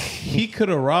more. He could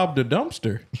have robbed a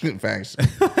dumpster. Facts.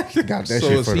 Got that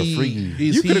shit for the free.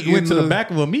 You could have went to the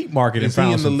back of a meat market and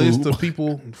found some food. Is he in the list of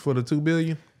people for the $2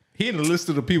 billion? He in the list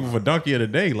of the people for Donkey of the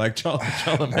Day, like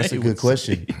Charlamagne. That's a good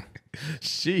question.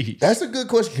 Sheesh. That's a good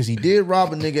question because he did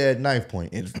rob a nigga at knife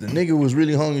point. If the nigga was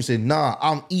really hungry and said, nah,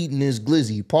 I'm eating this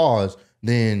glizzy, pause,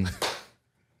 then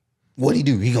what'd he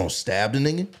do? He gonna stab the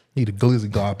nigga? He the glizzy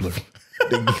gobbler.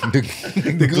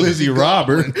 The glizzy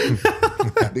robber.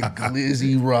 The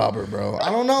glizzy robber, bro. I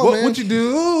don't know, What man. would you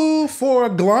do for a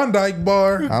Klondike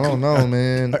bar? I don't know,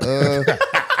 man.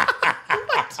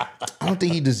 I don't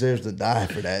think he deserves to die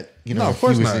for that. You know, No, of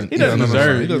course not. He doesn't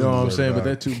deserve it. He You know doesn't what I'm deserve saying? that.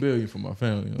 But that $2 billion for my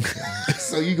family. You know what I'm saying?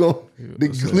 So you go the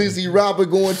glizzy robber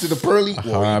going to the pearly.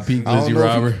 R.I.P. glizzy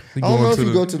robber. I don't know if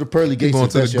you go to the pearly gates. going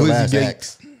If to the that's your glizzy last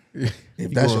gates. act.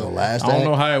 If that's your last I don't act.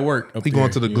 know how it worked. He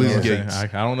going to the glizzy gates. I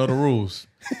don't know the rules.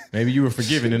 Maybe you were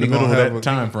forgiven in the He middle of gonna that have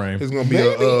time frame. It's gonna be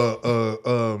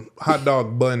a hot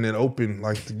dog bun that open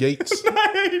like the gates.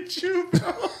 I hate you,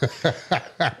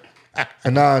 bro.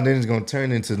 And then it's gonna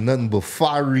turn into nothing but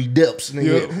fiery depths,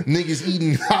 nigga. Yep. Niggas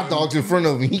eating hot dogs in front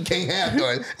of him. He can't have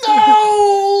that.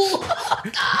 No!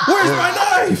 Where's my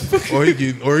knife? or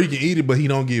he can eat it, but he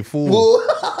don't get full.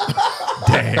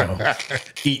 Damn.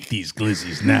 Eat these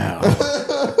glizzies now.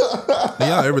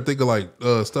 Y'all ever think of like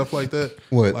stuff like that?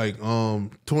 What? Like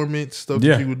torment stuff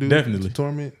Yeah, that you would do? definitely. To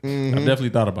torment? I've definitely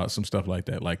thought about some stuff like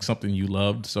that, like something you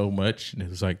loved so much, and it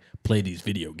was like play these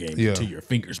video games until your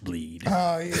fingers bleed.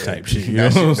 Oh, yeah. Type shit. You know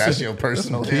what I'm That's saying? your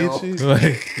personal Kid hell. shit?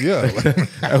 Like, Yeah.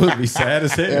 that would be sad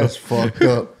as hell. That's fucked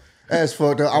up. That's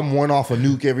fucked up. I'm one off a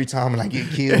nuke every time and I get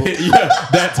killed. Yeah,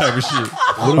 that type of shit.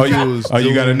 What if you was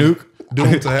You got a nuke?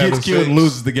 doomed to having Gets killed sex? and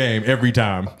loses the game every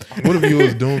time. What if you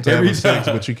was doomed to Every having sex,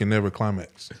 time. but you can never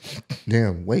climax?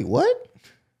 Damn, wait, what?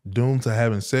 Doomed to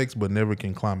having sex, but never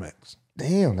can climax.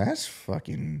 Damn, that's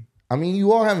fucking. I mean,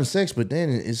 you are having sex, but then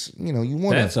it's you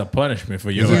want That's a punishment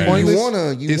for your Is it ass. pointless? Is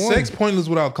wanna- sex pointless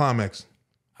without climax?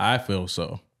 I feel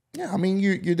so. Yeah, I mean,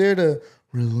 you're there to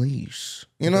release.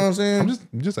 You know what I'm saying?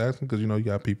 I'm just asking because you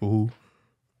got people who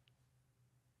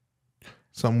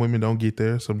some women don't get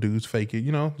there, some dudes fake it.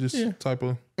 Just type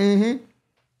of.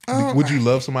 Mm-hmm. Would you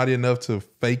love somebody enough to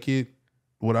fake it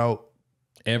without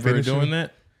Ever finishing? doing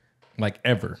that? Like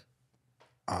ever.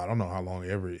 I don't know how long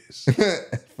ever is.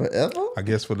 Forever? I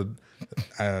guess for the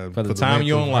time length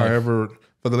you of on life. however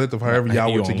for the length of however y'all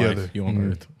You were on together. life. You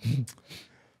on Earth.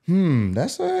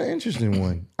 That's an interesting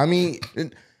one. I mean, I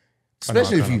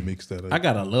especially if kinda you, mix that up. I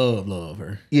gotta love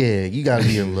her. yeah, you gotta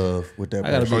be in love with that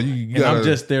I gotta person. be, you and I'm gotta-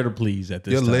 just there to please at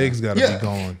this Your time. legs got to Yeah. be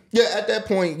gone. Yeah, at that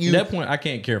point, At you. that point, I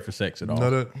can't care for sex at all. Know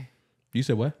that? You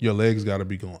said what? Your legs got to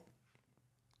be gone.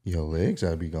 Your legs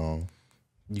gotta be gone.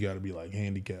 You got to be like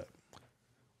handicapped.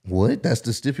 What? That's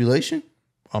the stipulation?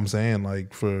 I'm saying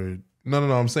like for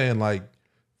no. I'm saying like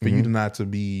for you to not to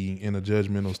be in a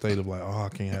judgmental state of like, oh, I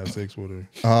can't have sex with her.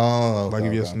 Oh, Like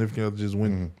if your okay. significant other just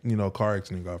went, car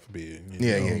accident, God forbid.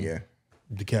 Yeah.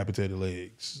 Decapitated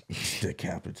legs.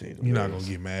 Decapitated. You're not legs.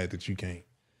 gonna get mad that you can't.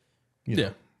 Yeah.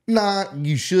 Nah,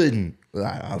 you shouldn't.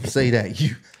 I'll say that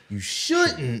you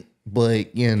shouldn't.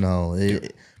 But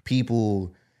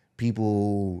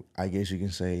people, I guess you can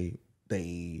say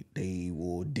they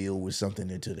will deal with something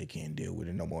until they can't deal with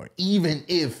it no more. Even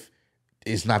if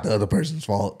it's not the other person's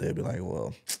fault, they'll be like,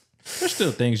 well, There's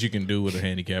still things you can do with a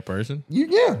handicapped person.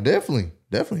 yeah, definitely.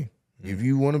 If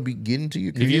you want to be getting to your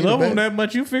If you creative love them back- that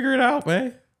much, you figure it out,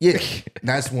 man. yeah,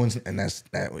 that's one, and that's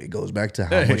that. It goes back to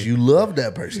how much you love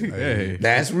that person. Hey.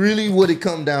 That's really what it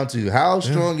comes down to. How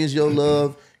strong is your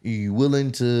love? Are you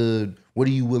willing to? What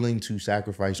are you willing to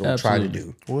sacrifice or try to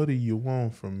Absolutely. do? What do you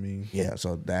want from me? Yeah,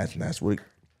 so that's what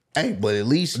Hey, but at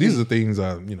least These are things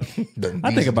I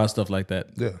think about stuff like that.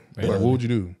 Yeah. Like, what would you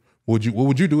do? What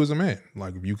would you do as a man?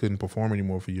 Like if you couldn't perform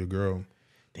anymore for your girl?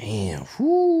 Damn.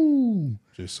 Whoo.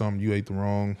 Just something you ate the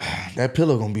wrong. That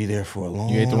pillow gonna be there for a long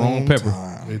time. You ate the wrong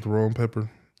pepper. You ate the wrong pepper.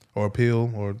 Or a pill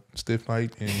or stiff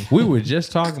night. And We were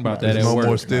just talking about that at no work.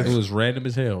 more stiff. It was random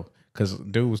as hell. Cause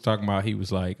dude was talking about he was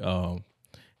like,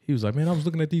 man, I was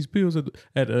looking at these pills at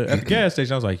the gas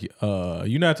station. I was like,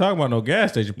 you're not talking about no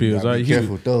gas station pills. Be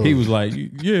careful with those. He was like,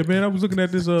 yeah, man, I was looking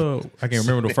at this. I can't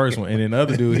remember the first one. And then the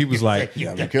other dude, he was like, You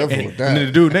gotta be careful with that. And then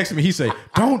the dude next to me, he said,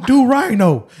 don't do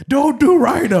rhino. Don't do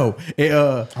rhino. And,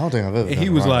 I don't think I've ever. and he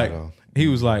done was rhino, like, though. he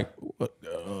was like,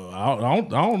 I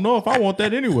don't know if I want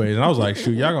that anyways. And I was like,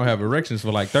 shoot, y'all gonna have erections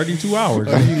for like 32 hours.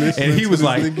 And he was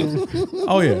like,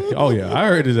 oh yeah, I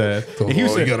heard his ass. And he you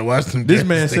said, gotta watch them. this gas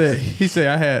man stations. said, he said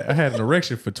I had an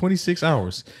erection for 26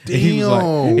 hours. And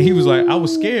he was like, I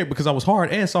was scared because I was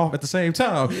hard and soft at the same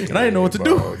time, and I didn't know what to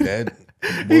Bro, do. that,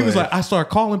 He was like, I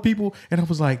started calling people, and I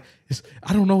was like,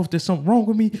 I don't know if there's something wrong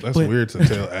with me. That's but weird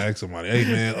to ask somebody, hey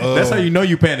man. That's how you know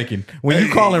you panicking when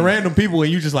you calling random people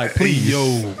and you just like, please,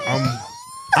 yo,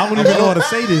 I don't even know how to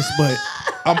say this, but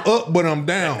I'm up, but I'm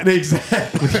down.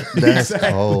 exactly. that's Exactly.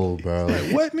 cold, bro.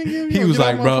 What nigga? He was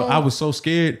like, bro, I was so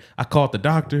scared. I called the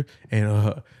doctor,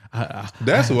 and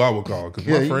That's who I would call because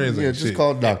my friends ain't just shit.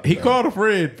 call the doctor. he called a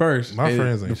friend first. My and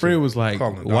friends ain't the friend shit. was like,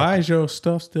 Calling the "Why doctor. is your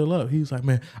stuff still up?" He was like,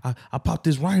 "Man, I popped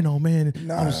this rhino, man."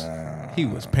 And he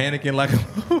was panicking like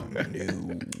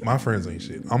My friends ain't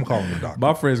shit. I'm calling the doctor.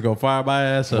 my friends gonna fire my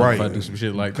ass up Right. if I do some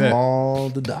shit like that. Call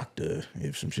the doctor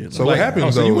if some shit. So like what happened?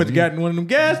 Oh, so though, you went to got one of them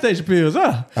gas station pills,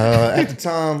 huh? at the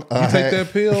time, You take that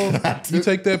pill. You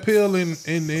take that pill, and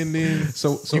then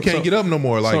So you can't get up no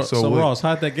more. Like so what? Ross,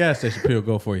 how'd that gas station pill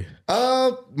go for you?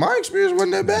 My experience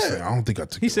wasn't that bad. I don't think I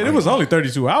took. He said it was only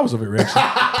 32 hours of erection.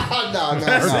 No.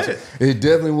 it. It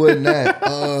definitely wasn't that.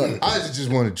 I just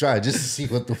wanted to try it just to see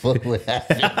what the fuck would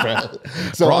happen, bro.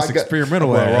 So Ross I got, experimental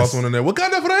Well, Ross ass. went in there.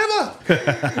 Wakanda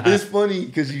forever. it's funny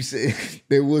because you said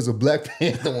there was a Black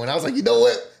Panther one. I was like, you know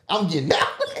what? I'm getting out.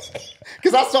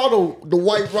 Because I saw the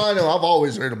white rhino. I've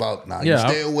always heard about, you Yeah,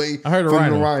 stay away I heard of from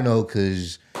rhino. the rhino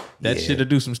because That shit'll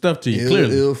do some stuff to you,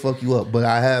 clearly. It'll fuck you up. But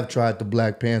I have tried the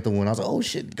Black Panther one. I was like, oh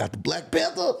shit, got the Black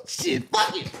Panther? Shit,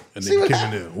 fuck it. And See nigga what came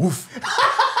in happens. there. Woof.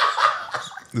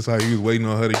 This how he was waiting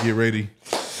on her to get ready.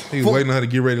 He was waiting on her to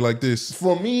get ready like this.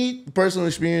 For me, personal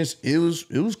experience, it was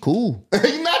cool. Not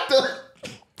the.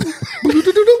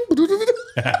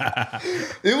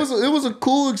 It was a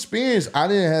cool experience. I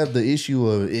didn't have the issue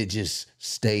of it just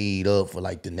stayed up for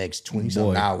like the next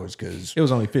 20-something hours because It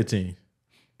was only 15.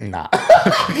 nah.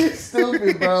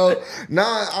 Stupid, bro.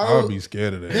 Nah, I would be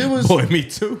scared of that. it was Boy, me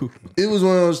too. it was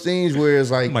one of those things where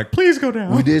it's like I'm like, please go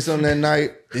down. we did something that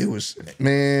night. It was,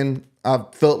 man, I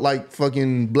felt like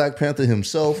fucking Black Panther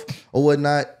himself or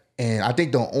whatnot. And I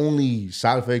think the only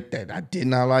side effect that I did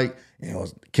not like and it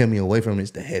was kept me away from it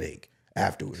is the headache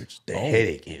afterwards. The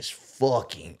headache is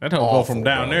fucking That don't go awful, from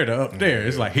down bro. there to up there.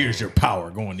 It's like, here's your power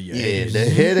going to your Yeah, head. the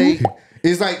headache.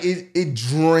 It's like it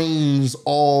drains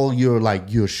all your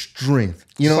strength.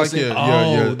 You know what I'm saying?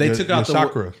 Oh, they took out the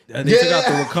chakra. They took out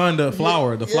the Wakanda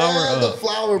flower. The flower. Yeah, the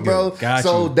flower, bro. Got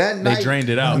So you. that night they drained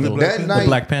it out. that The night-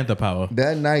 Black Panther power.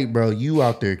 That night, bro, you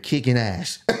out there kicking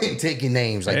ass and taking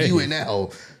names like Hey. you in that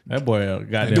hole. That boy,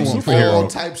 goddamn Doing all superhero.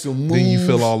 types of moves. Then you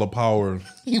feel all the power.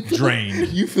 You Drained.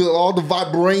 You feel all the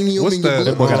vibranium What's in your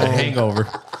that? blood. Boy got a hangover.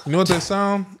 You know what that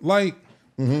sound like?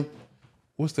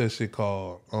 What's that shit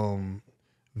called?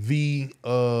 The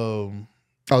You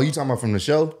talking about from the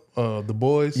show? the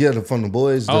boys. Yeah, from the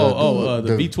boys. The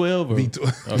V12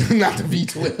 or not the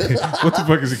V12. what the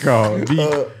fuck is it called?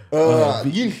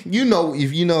 you know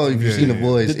if you've seen the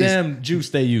boys. The it's damn juice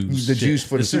they use. the Shit. juice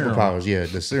for the serum. superpowers. Yeah,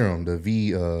 the serum, the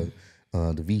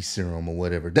V serum or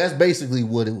whatever. That's basically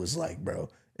what it was like, bro.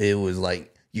 It was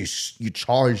like you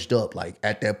charged up. Like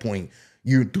at that point,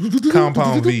 you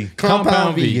Compound V.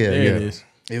 Compound V. Yeah, There yeah. it is.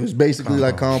 It was basically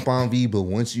like Compound V, but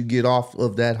once you get off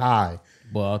of that high,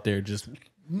 Boy, out there just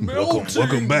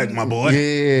Welcome back, my boy.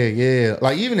 yeah.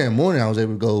 Like even that morning, I was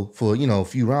able to go for a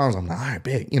few rounds. I'm like, all right,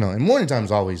 bet. And morning time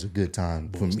is always a good time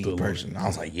for me personally. I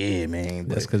was like, yeah, man.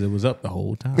 That's But because it was up the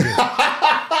whole time.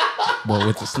 Boy,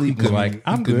 with the sleep, was like,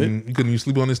 I'm good. You couldn't even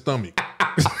sleep on his stomach.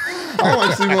 I don't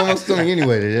want to sleep on my stomach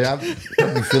anyway. I'd be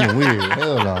feeling weird.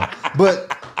 Hell no.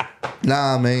 But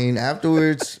nah, man.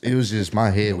 Afterwards, it was just my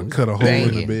head was Cut a hole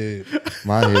banging. in the bed.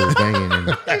 My head was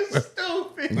banging. And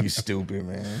Stupid. you stupid,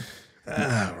 man.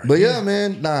 But yeah,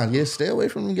 man. Nah, yeah. Stay away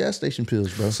from the gas station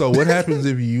pills, bro. So what happens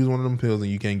if you use one of them pills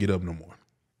and you can't get up no more?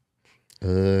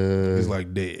 It's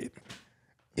like dead.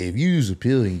 If you use a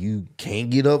pill and you can't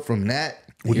get up from that,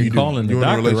 What do you do? calling the You're in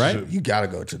a doctor, relationship. right? You gotta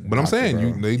go to. The But I'm doctor,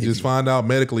 saying bro. they just find out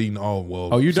medically. Oh well.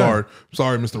 Oh, you done.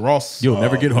 sorry, Mr. Ross. You'll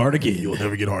never get hard again. You'll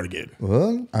never get hard again.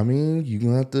 Well, I mean, you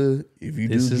gonna have to if you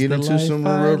This do is get the into life some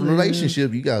I live.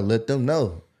 relationship, you gotta let them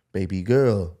know, baby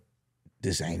girl,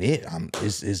 this ain't it.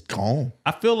 It's gone.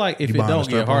 I feel like if You it buying don't the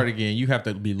get strap hard on? again, you have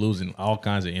to be losing all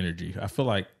kinds of energy. I feel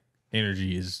like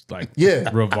energy is like Yeah.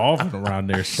 revolving around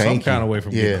there some Thank kind you. of way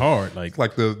from Yeah. getting hard. Like It's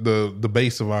like the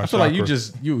base of our. I feel like you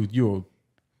just you'll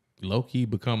low key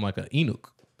become like an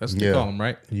Enoch. That's what they Yeah. call him,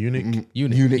 right? Eunuch.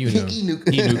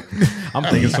 Eunuch. I'm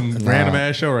thinking some random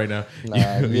ass show right now.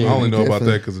 I only know about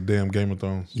that because of damn Game of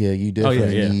Thrones. Yeah, you Oh yeah,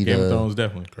 definitely yeah. need. Game of Thrones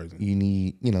definitely. Crazy. You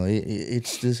need,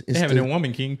 it's just They it's have it the, in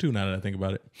Woman King too. Now that I think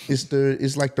about it,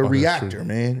 it's like the reactor,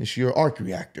 man. It's your arc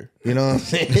reactor. You know what I'm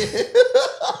saying?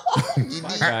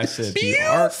 my guy said the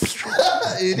arc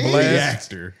It is.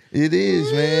 reactor. It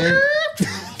is, man.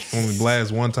 Only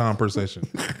blast one time per session.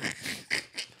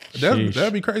 Sheesh.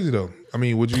 That'd be crazy though. I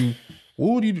mean, what do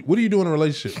you do in a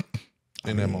relationship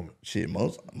in that moment? Shit,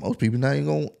 most people not even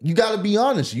gonna. You got to be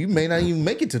honest. You may not even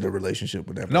make it to the relationship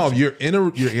with that. No, person.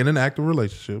 if you're in an active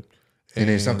relationship and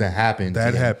then something happens.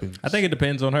 that yeah. happens. I think it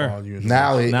depends on her. while you're in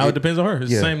Now It depends on her. It's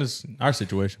yeah. the same as our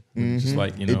situation. It's just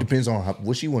like, you know, It depends on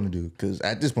what she want to do. Because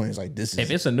at this point, it's like this is.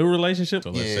 if it's a new relationship,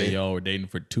 so let's Yeah. say y'all were dating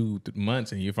for 2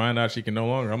 months and you find out she can no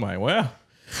longer, I'm like, well,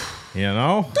 you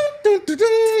know,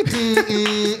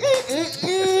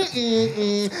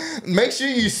 Make sure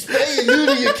you spay and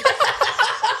neuter your cat.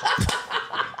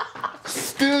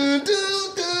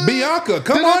 Bianca,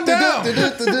 come on down.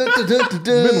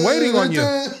 Been waiting on you.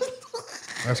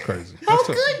 That's crazy. That's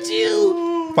tough. Could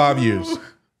you? 5 years.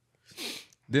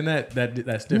 then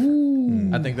that's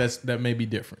different. I think that may be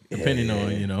different depending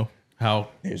on, you know, how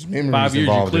There's memories 5 years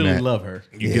you involved in clearly that. love her.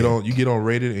 You get on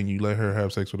Reddit and you let her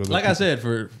have sex with other Like I said,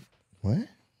 for What?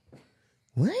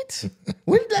 What?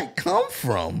 Where did that come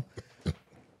from?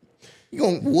 You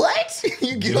going what?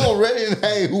 You get on Reddit and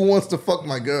hey, who wants to fuck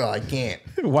my girl? I can't.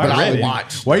 why but I'll Reddit?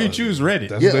 watch. Why you choose Reddit?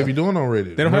 That's Yeah. what they be doing on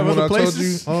Reddit. They don't have Remember other when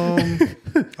places? I told you?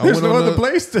 I There's went no on other the-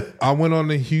 place to. I went on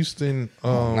the Houston.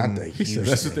 Not the He said Houston.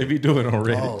 that's what they be doing on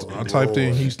Reddit. Oh, I typed in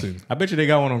Lord. Houston, I bet you they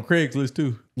got one on Craigslist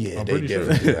too. Yeah, I'm they pretty sure.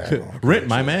 definitely do that on Rent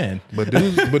my man. but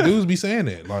dudes be saying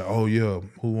that like, oh yeah,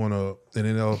 who wanna? And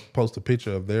then they'll post a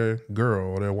picture of their girl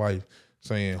or their wife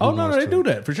saying, who Oh no, wants they to- do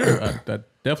that for sure. I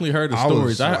definitely heard the I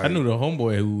was stories. I like- knew the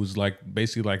homeboy who was like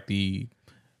basically like the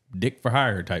dick for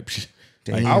hire type shit.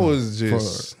 Like, I was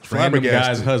just random guy's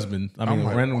flabbergasted. husband. I mean, I'm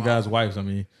like, random wow. guy's wives. I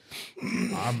mean,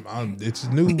 It's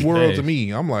a new world Hey. to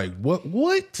me. I'm like,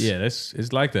 what? yeah,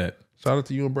 it's like that. Shout out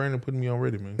to you and Brandon putting me on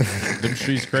Reddit, man. Them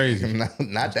streets crazy.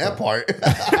 Not that part.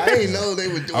 I didn't know they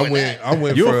were doing that. I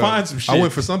went. You'll for, find some shit. I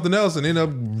went for something else and ended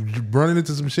up running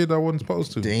into some shit I wasn't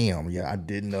supposed to. Damn, yeah, I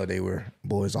didn't know they were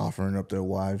boys offering up their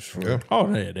wives for. Yeah.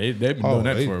 Oh yeah, they've been Oh, doing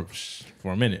that they-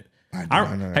 for a minute. I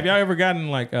know that. Have y'all ever gotten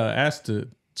like asked to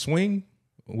swing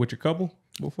with your couple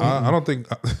before? I don't think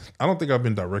I've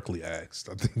been directly asked.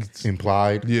 I think it's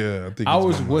Implied. yeah. I think I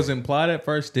it's was implied at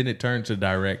first, then it turned to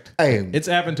direct. Hey. It's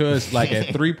happened to us like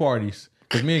at 3 parties.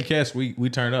 Because me and Cass, we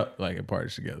turn up like at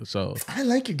parties together. So I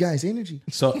like your guys' energy.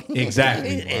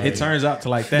 exactly. It turns out to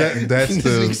like that. that's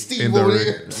the Steve over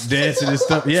there. indirect. Dancing and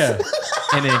stuff, yeah.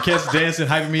 And then Cass dancing,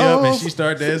 hyping me up, and she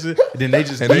start dancing. And then they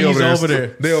just And they ease over there,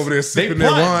 there. they over there sipping their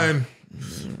plotting. wine.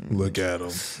 Look at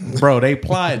them. Bro, they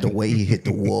plied. The way he hit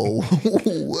the wall.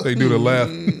 They do the laugh.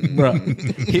 Bro,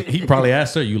 he probably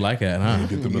asked her, "You like that, huh?"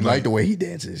 You like the way he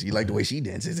dances. You like the way she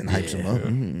dances and hypes him up.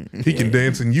 Mhm. He can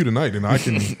dance in you tonight, and I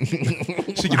can.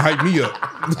 She can hype me up.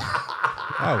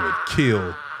 I would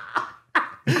kill.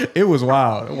 It was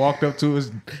wild. I walked up to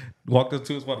us while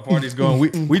the party's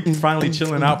going. We finally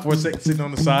chilling out for a second, sitting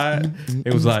on the side.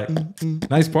 It was like,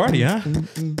 nice party, huh?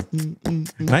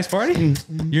 Nice party?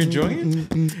 You're enjoying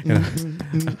it?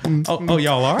 And oh,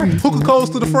 y'all are? Hookah coals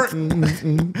to the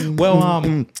front. Well,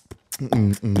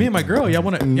 me and my girl, y'all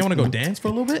wanna go dance for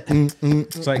a little bit?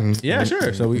 It's like, yeah,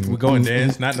 sure. So we go and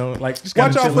dance, not know, like, just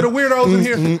Watch kinda out for the chilling. weirdos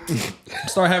in here.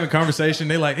 Start having conversation.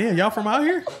 They like, yeah, y'all from out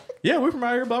here? Yeah, we're from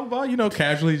out here, blah, blah, blah. You know,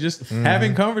 casually just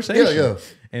having conversation. Yeah.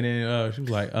 And then she was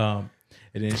like, and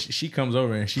then she comes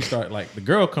over and she start like, the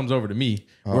girl comes over to me.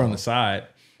 We're on the side.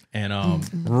 And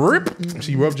Rip.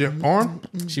 She rubbed your arm.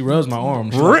 she rubs my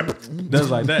arm. She Rip. does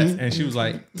like that. And she was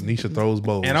like, Nisha throws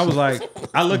bows. and I was like,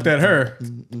 I looked at her.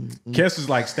 Kes was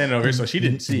like standing over here, so she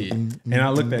didn't see it. And I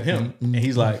looked at him, and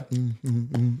he's like,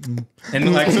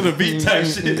 and like to the beat type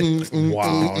shit.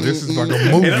 wow, this is like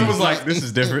a movie. And I was like, this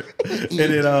is different. And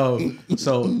then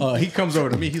so he comes over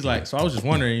to me. He's like, so I was just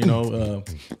wondering, you know,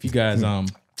 if you guys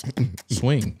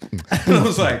swing. And I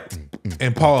was like,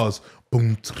 And pause.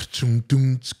 boom,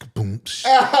 boom, boom.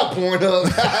 Porn up.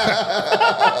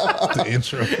 The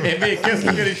intro. And me and Kes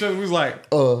looked at each other. We was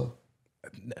like,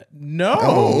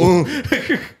 no.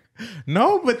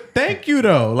 No, but thank you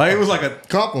though. Like it was like a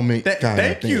compliment.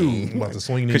 Thank you. About to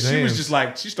swing these Because she was hands. just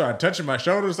like, she started touching my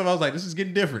shoulder and stuff. I was like, this is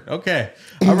getting different. Okay.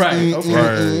 All right.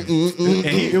 Okay. And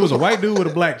it was a white dude with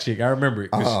a black chick. I remember it.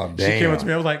 'Cause Oh, she came up to damn.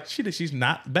 me. I was like, she's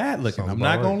not bad looking. Sounds I'm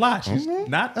not about going to lie. right. She's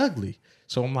not ugly.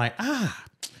 So I'm like,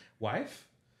 wife?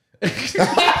 You step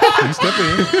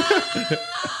in.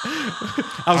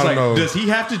 I was I like, don't know. does he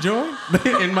have to join?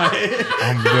 In my head.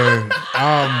 I'm done.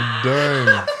 I'm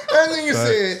done. That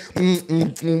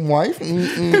nigga said, wife?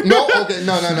 No, okay,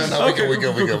 no. Okay, We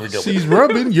go. She's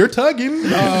rubbing. You're tugging.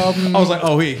 I was like,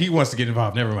 oh, he wants to get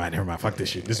involved. Never mind. Fuck this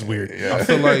shit. This is weird. I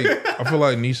feel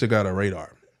like Nisha got a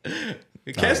radar.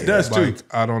 Kes does too. Like,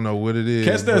 I don't know what it is.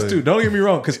 Kes does but too. Don't get me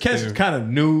wrong, because Kes kind of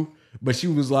knew, but she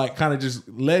was like kind of just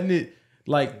letting it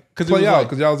because Play out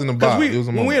because y'all was in the box. It was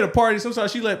a when we moment. at a party,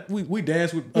 sometimes she we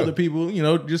dance with other people,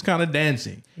 just kind of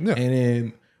dancing. Yeah. And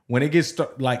then when it gets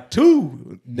like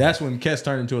 2, that's when Kes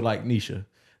turned into like Nisha.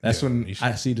 That's when Nisha.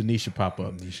 I see the Nisha pop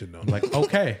up. Nisha know. I'm like,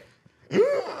 okay,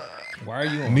 why are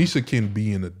you on? Nisha can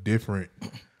be in a different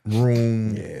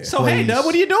room. So hey, Dub,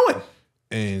 what are you doing?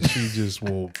 And she just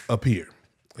will appear.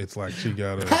 It's like she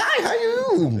got a. Hi, how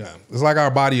you? Yeah, it's like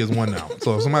our body is one now.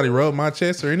 So if somebody rub my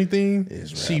chest or anything,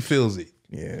 she feels it.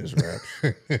 Yeah, it's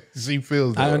raps. She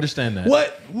feels it. I understand that.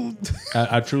 What?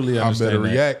 I truly I understand. better that.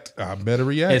 react. I better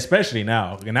react. Especially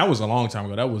now, and that was a long time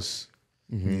ago. That was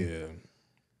Yeah.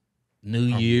 New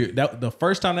Year. That the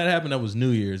first time that happened, that was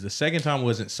New Year's. The second time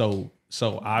wasn't so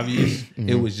obvious.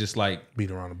 It was just like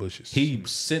Beat around the bushes. he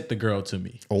sent the girl to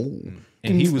me, Oh.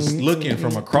 and he was looking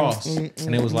from across,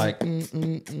 and it was like,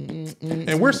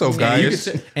 and we're so you could guys.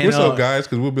 say- We're and, so guys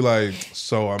because we'll be like,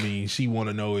 so I mean, she want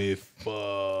to know if.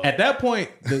 at that point,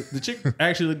 the chick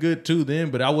actually looked good too then,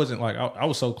 but I wasn't like I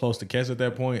was so close to Kes at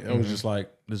that point. I was just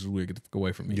like, this is weird. Get the fuck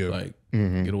away from me. Yeah. Like,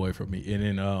 get away from me. And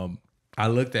then I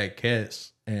looked at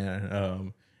Kes,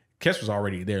 and Kes was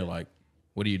already there. Like,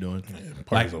 what are you doing?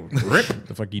 party's Like, over. Rip,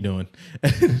 the fuck you doing?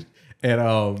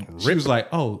 And she was like,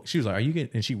 are you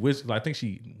getting? And she whispered. I think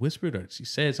she whispered or she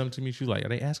said something to me. She was like, are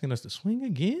they asking us to swing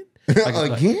again?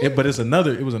 Again? But it was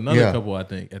another Yeah. couple, I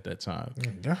think, at that time.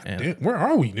 God And- damn, where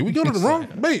are we? Did we go to the wrong?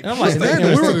 Wait, And I'm like, what's the and we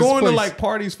address were to this going to place? like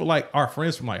parties for like our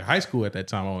friends from like high school at that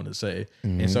time. I want to say,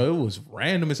 and so it was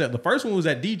random. The first one was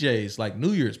at DJ's like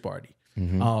New Year's party.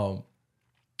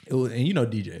 It was, and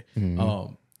DJ.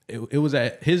 It was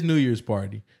at his New Year's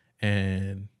party,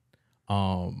 and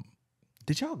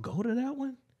did y'all go to that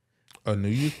one? a New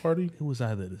Year's party. It was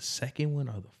either the second one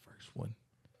or the first one.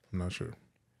 I'm not sure.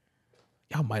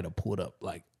 Y'all might have pulled up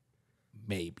like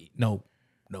maybe no.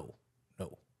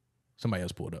 Somebody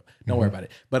else pulled up. Don't worry about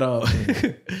it. But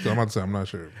So I'm about to say I'm not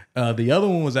sure. the other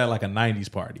one was at like a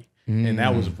 90s party. And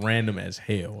that was random as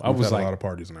hell. I We've was had like, a lot of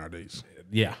parties nowadays.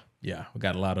 yeah. We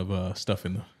got a lot of stuff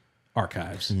in the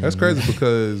archives. That's crazy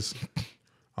because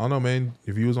I don't know, man.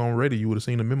 If you was on Reddit, you would have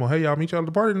seen the memo. Hey, y'all meet y'all at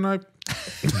the party tonight.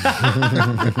 You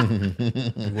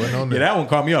wasn't on Yeah, there. that one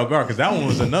caught me off guard because that one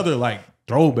was another like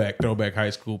throwback high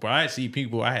school. But I see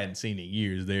people I hadn't seen in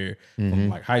years there from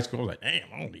like high school. I was like, damn,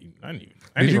 I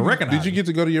didn't even recognize. Did you get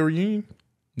to go to your reunion?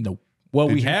 Nope. Well,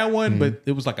 we had one, but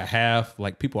it was like a half,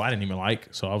 like people I didn't even like.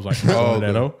 So I was like, Oh,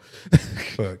 that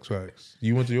okay. Facts.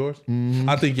 You went to yours?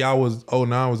 I think y'all was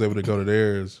 09 was able to go to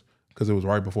theirs because it was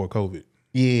right before COVID.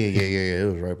 Yeah. It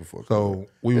was right before. So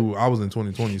I was in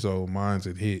 2020, so mine's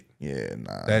had hit. Yeah,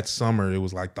 nah. That summer, it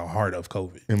was like the heart of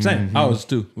COVID. Same. I was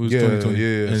too. It was Yeah, 2020.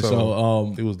 yeah. And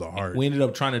so it was the heart. we ended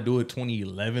up trying to do it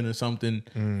 2011 or something,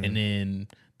 and then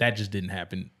that just didn't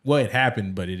happen. Well, it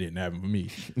happened, but it didn't happen for me.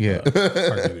 Yeah. I get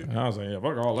it. And I was like, yeah,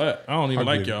 fuck all that. I don't even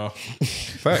like get it. y'all.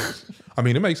 Facts. I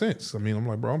mean, it makes sense. I mean, I'm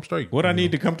like, bro, I'm straight. What I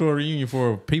need to come to a reunion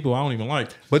for people I don't even like.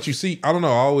 But you see, I don't know.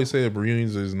 I always say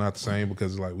reunions is not the same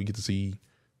because like we get to see,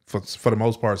 for the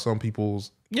most part, some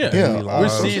people's daily We're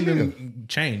lives. seeing them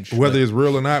change. Whether it's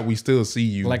real or not, we still see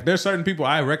you. Like there's certain people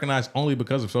I recognize only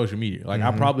because of social media. Like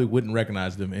I probably wouldn't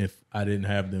recognize them if I didn't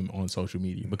have them on social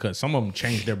media because some of them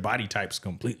changed their body types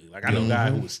completely. Like I know a guy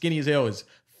who was skinny as hell is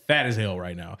fat as hell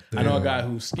right now. I know a guy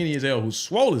who's skinny as hell who's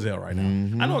swole as hell right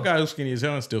now. I know a guy who's skinny as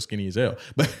hell and still skinny as hell.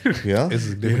 But Yeah.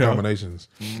 it's different combinations.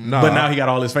 No, but now he got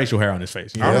all his facial hair on his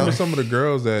face. You I know? remember some of the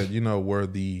girls that were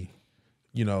the,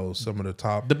 some of the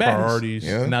top The baddies. priorities.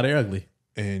 Yeah. Now they're ugly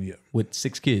And yeah, with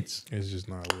 6 kids. it's just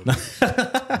not what it is.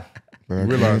 You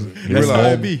realize it. You That's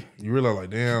realize, OB. you realize like,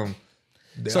 damn,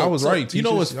 I was right. You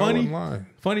know what's teachers. Y'all funny? wasn't lying.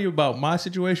 Funny about my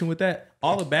situation with that,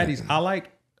 all the baddies I like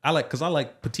because I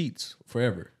like petites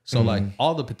forever. So like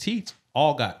all the petites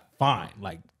all got fine.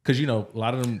 Like, because, you know, a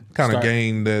lot of them Kind of start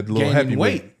gained that little gaining heavy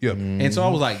weight. weight. Yeah. And so I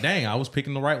was like, dang, I was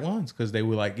picking the right ones because they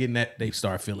were like getting that, they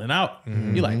start filling out.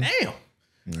 You're like, damn.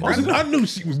 I knew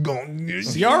she was going.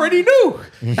 You already knew.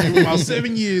 About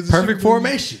 7 years. Perfect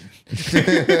formation.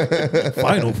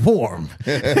 Final form.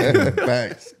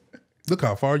 Facts. Look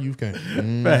how far you've came.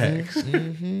 Facts.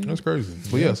 That's crazy.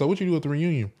 But yeah, so what you do at the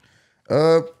reunion?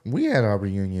 We had our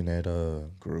reunion at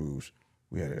Grooves.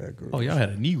 We had it at Grooves. Oh, y'all had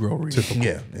a Negro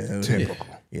reunion. Yeah, Typical.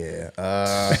 Yeah.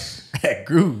 At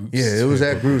Grooves. Yeah, it was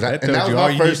at Grooves. That And that tells was you all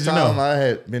my you first need to know. time I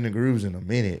had been to Grooves in a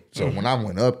minute. So when I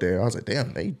went up there, I was like,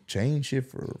 damn, they changed shit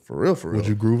for real, for real. Was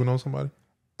you grooving on somebody?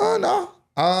 No.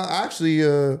 Actually,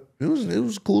 it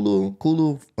was cool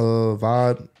little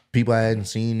vibe. People I hadn't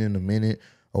seen in a minute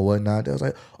or whatnot. They was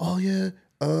like, oh yeah,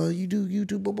 you do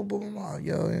YouTube, blah, blah, blah, blah. Yeah,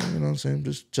 you know what I'm saying?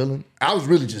 Just chilling. I was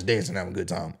really just dancing, having a good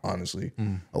time, honestly,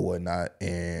 or whatnot.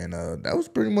 And that was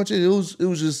pretty much it. It was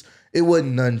just, it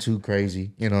wasn't nothing too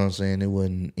crazy. You know what I'm saying? It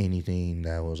wasn't anything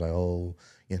that was like, oh,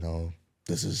 you know,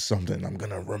 this is something I'm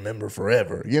gonna remember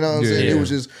forever. You know what I'm saying? Yeah. It was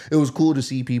just, it was cool to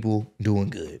see people doing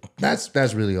good. That's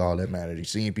really all that mattered.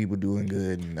 Seeing people doing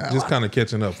good and Just kind of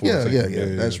catching up for a yeah,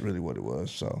 second. That's really what it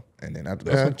was. So, and then after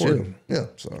That's that, chill. important. Yeah.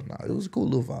 So, it was a cool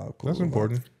little vibe. That's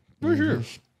important. For sure.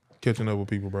 Catching up with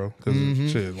people, bro. Because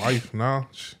shit, life now,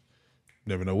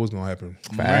 never know what's gonna happen.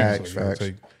 Facts, So you gotta facts.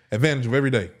 take advantage of every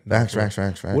day. Facts.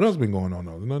 What else been going on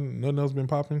though? Nothing else been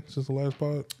popping since the last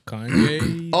pod? Kanye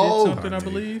did something, I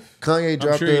believe. Kanye I'm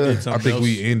dropped sure he did I something think else.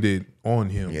 we ended on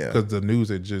him. Yeah. Because the news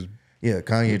had just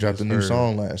Kanye dropped a new heard.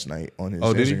 song last night on his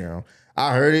Did he? Instagram.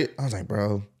 I heard it. I was like,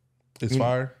 bro, it's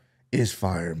fire. it's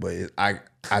fire. But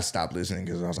I stopped listening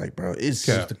because I was like, bro, it's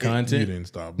Cap, the content? You didn't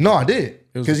stop. No, I did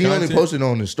was because the he only content? posted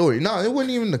on the story. No, it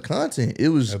wasn't even the content. It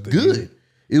was At the good. end.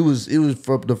 It was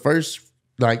from the first,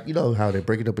 like, you know how they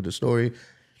break it up in the story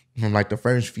from like the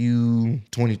first few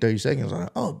 20, 30 seconds. I'm like,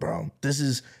 oh, bro,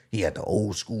 he had the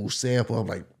old school sample. I'm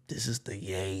like, this is the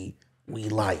Ye we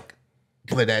like.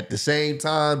 But at the same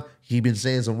time, he been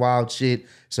saying some wild shit.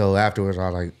 So afterwards, I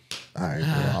was like, all right,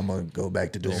 bro, I'm gonna go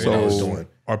back to doing what I was So doing.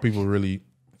 are people really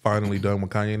finally done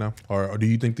with Kanye now? Or do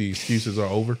you think the excuses are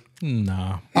over?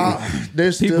 Nah.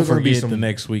 There's People still gonna be forget the some,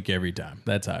 next week every time.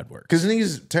 That's how it works. because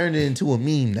niggas turned it into a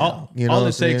meme now. All, you know all what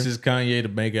it I'm takes saying? is Kanye to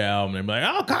make an album and be like,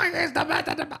 oh, Kanye's the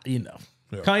best. You know.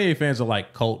 Kanye fans are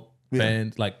like cult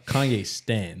fans, like Kanye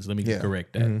stans. Let me Yeah.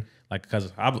 correct that. Like,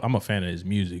 because I'm a fan of his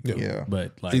music. Yeah.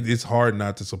 But like, It's hard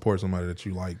not to support somebody that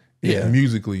you like Yeah.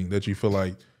 musically, that you feel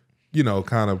like, you know,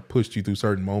 kind of pushed you through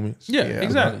certain moments. yeah,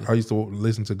 exactly. I used to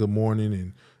listen to Good Morning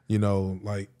and, you know,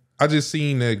 like, I just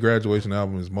seen that Graduation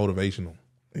album is motivational.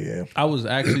 Yeah. I was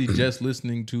actually just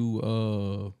listening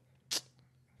to,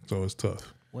 So it's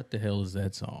tough. what the hell is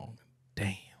that song?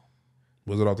 Damn.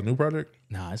 Was it off the new project?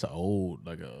 Nah, it's an old,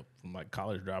 from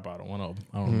college dropout on one of them.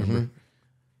 I don't remember.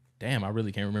 Damn, I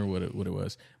really can't remember what it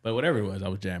was. But whatever it was, I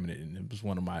was jamming it, and it was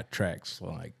one of my tracks. So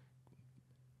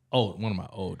one of my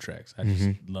old tracks. I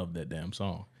just love that damn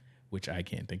song, which I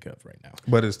can't think of right now.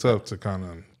 But it's tough to kind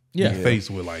of Yeah. be faced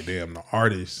with, like, damn, the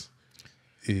artist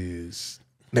is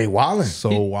They wildin'.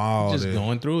 so wild. Just that-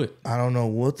 going through it. I don't know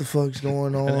what the fuck's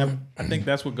going on. I think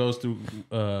that's what goes through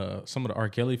some of the R.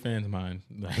 Kelly fans' mind.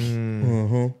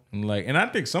 And I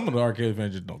think some of the R. Kelly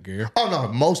fans just don't care. Oh no,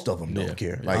 most of them don't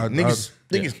care. Like niggas,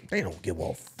 they don't give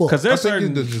a fuck. Because I there's think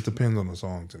certain. it just depends on the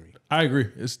song to me. I agree.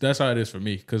 That's how it is for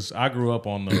me. Because I grew up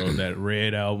on that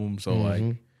Red album, so like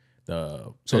there's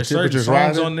certain Temperatures songs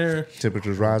Rising? on there.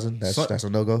 Temperatures rising. That's a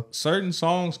no go. Certain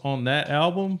songs on that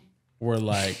album were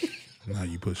like. Now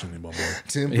you pushing it, my boy.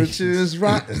 Temperatures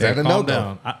rising. Is that a no Calm go?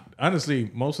 down.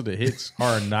 Honestly, most of the hits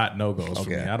are not no goes for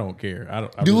me. Okay. I don't care. I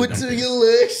Do really it don't to care. your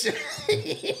legs.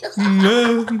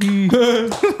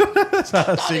 That's how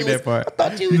I sing that part. I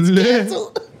thought you was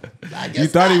canceled. I guess You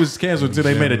thought not. he was canceled until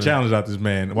they made a challenge out this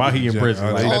man while he in prison.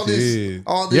 Yeah, Like, I all did. this,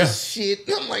 all this shit.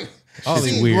 I'm like, All this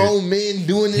seeing weird. grown men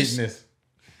doing this. hitting this.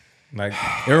 Like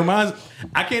it reminds.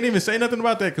 I can't even say nothing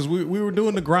about that because we were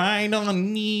doing the grind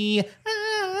on me,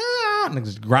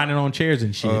 niggas grinding on chairs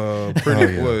and shit.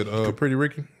 Pretty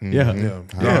Ricky? yeah.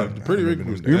 Yeah. Pretty Ricky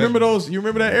was You remember those? You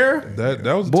remember that era?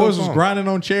 That was a Boys tough was song. grinding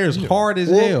on chairs hard as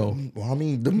hell. Well, I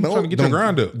mean, trying to get your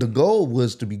grind up. The goal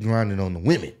was to be grinding on the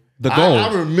women. The goal.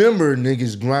 I remember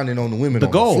niggas grinding on the women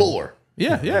on goal. the floor.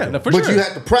 Yeah, for But sure. you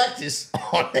had to practice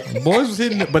on it. Boys was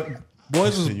hitting it, but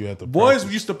boys was You had to boys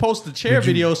practice. used to post the chair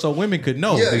video so women could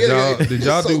know. Yeah. Did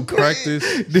y'all So do cringe. practice?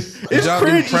 Did y'all do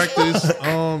cringe as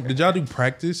practice? Did y'all do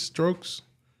practice strokes?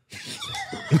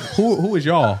 Who is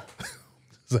y'all?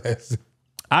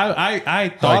 I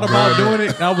thought Like about grinding. doing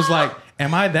it. And I was like,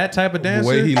 am I that type of The dancer?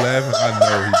 way he laughing, I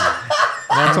know he did.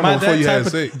 I'm talking Am I about before that you had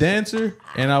type sex. of dancer?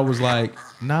 And I was like,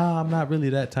 nah, I'm not really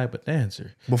that type of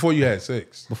dancer. Before you had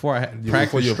sex. Before I had Before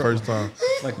practiced your first time.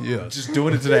 like Yeah. just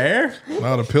doing it to the air.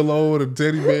 Not a pillow with a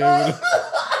teddy bear. With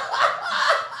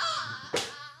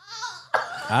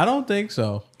I don't think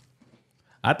so.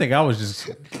 I think I was just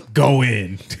go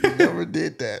in. Never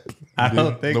did that. I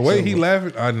don't think the way so. he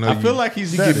laughing, I know. I feel like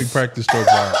he's done giving it. practice strokes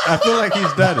out. I feel like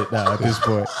he's done it now at this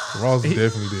point. Ross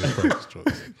definitely did practice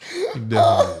strokes. He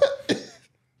definitely did.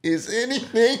 Is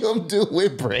anything I'm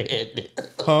doing brand new?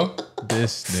 Huh?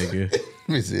 This nigga.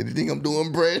 Is anything I'm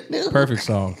doing brand new? Perfect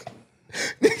song.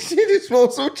 This shit is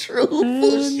so true.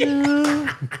 Bullshit.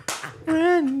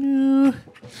 Brand new.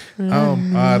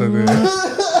 I'm out of there.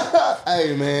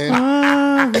 Hey, man.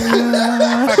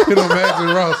 I can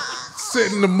imagine Ross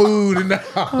setting the mood in the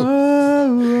house.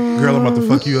 Girl, I'm about to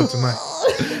fuck you up tonight.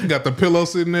 Got the pillow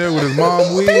sitting there with his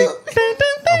mom wig.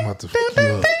 I'm about to fuck you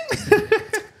up.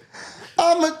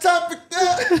 I'm a topic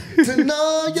to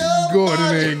know your Going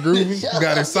in there and grooving.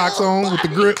 Got his socks on with the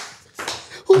grip.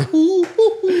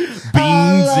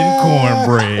 Beans and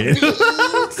cornbread.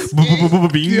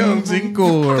 Beans and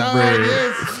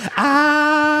cornbread.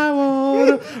 I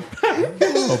want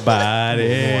nobody.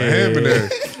 Ham in there.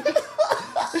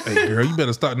 Hey girl, you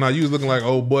better start. Now you was looking like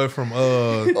old boy from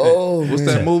what's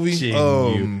that movie? You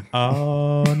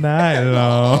all night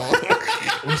long.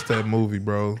 What's that movie,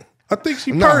 bro? I think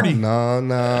she No, purdy. no.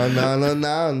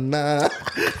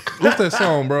 What's that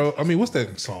song, bro? I mean, what's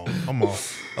that song? I'm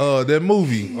off. That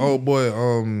movie, old boy,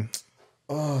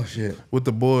 Oh, shit. with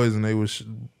the boys, and they was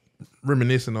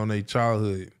reminiscing on their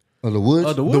childhood. Oh, the woods?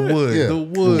 Oh, the The wood, Yeah. the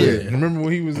wood. Yeah. Remember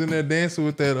when he was in there dancing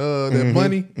with that that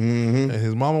bunny, and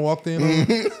his mama walked in on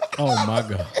him? Oh my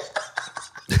god.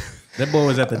 That boy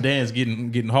was at the dance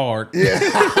getting hard.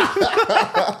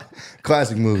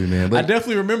 Classic movie, man. I But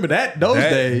definitely remember those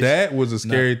days. That was a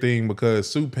scary thing because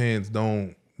soup pans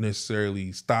don't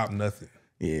necessarily stop nothing.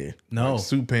 yeah. No,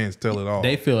 Soup pans tell it all.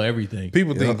 they feel everything.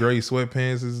 People think gray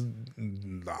sweatpants is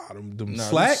them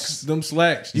slacks. Them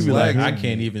slacks. You be like, Slacks. I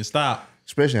can't even stop.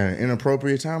 Especially at an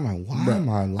inappropriate time. Like, why am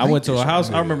I like I went to this a house.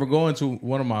 right I remember going to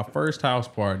one of my first house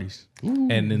parties, and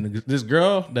then this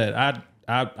girl that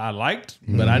I liked,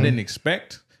 but I didn't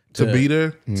expect To be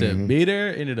there, be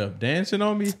there ended up dancing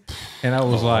on me, and I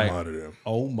was like, I'm out of there.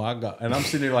 "Oh my god!" And I'm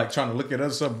sitting there like trying to look at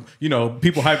us. Some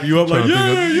people hype you up like, Trying to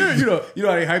 "Yeah, think yeah," you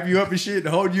know, they hype you up and shit, and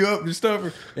hold you up and stuff.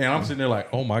 And I'm sitting there like,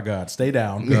 "Oh my god, stay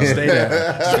down, stay down,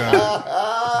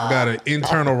 Got an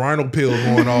internal rhino pill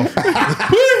going off.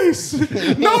 please,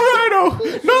 no rhino,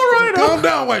 no rhino." Calm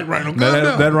down, white rhino. Calm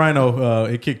down. That rhino,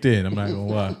 it kicked in. I'm not gonna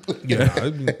lie. Yeah,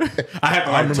 I had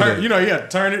to like remember turn. that. You know, you got to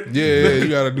turn it. yeah, you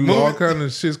got to do all kind of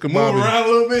shits. Come Move on, around a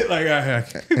little bit, like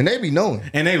And they be knowing.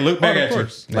 and they look back of at you,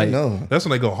 course. They like know. That's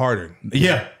when they go harder.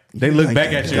 yeah, they look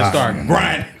back at you and start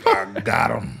grinding. I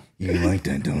got him. You like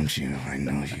that, don't you? I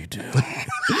know you do.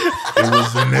 It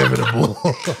was inevitable.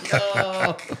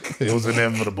 It was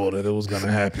inevitable that it was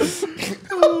gonna happen.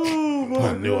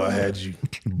 I knew I had you.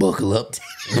 Buckle up.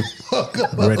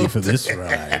 Ready for this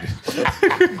ride?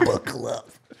 Buckle up.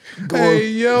 Hey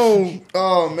yo,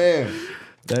 Oh, man.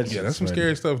 That's yeah, that's some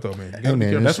scary stuff though, man. You Hey, gotta be man.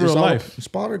 careful. That's real life.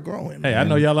 Spotted growing. Hey, I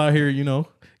know y'all out here,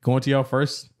 going to y'all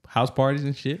first house parties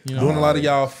and shit. Doing a lot of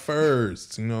y'all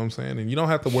first, you know what I'm saying? And you don't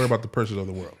have to worry about the pressures of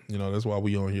the world. You know, that's why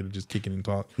we on here to just kick it and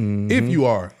talk. If you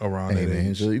are around Hey, that man.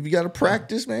 age. So if you got to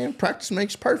practice, man, practice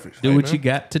makes perfect. Do what you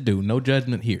got to do. No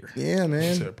judgment here. Yeah,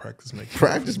 man. Said practice makes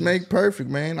Practice make perfect,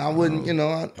 man. I wouldn't,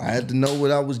 I had to know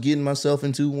what I was getting myself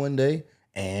into one day,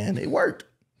 and it worked.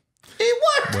 It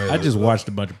worked. Well, I just watched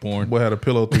a bunch of porn. boy had a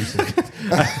pillow threesome.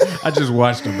 I just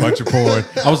watched a bunch of porn.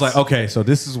 I was like, okay, so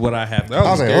this is what I have to That was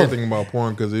was the like, scary oh. thing about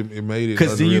porn because it made it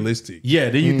Because unrealistic.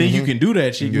 then you think you can do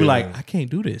that shit. You're Yeah. like, I can't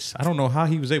do this. I don't know how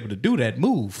he was able to do that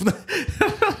move.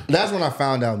 That's when I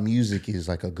found out music is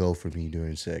like a go for me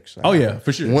during sex. Oh, yeah,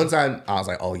 for sure. Once I was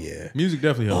like, oh yeah, Music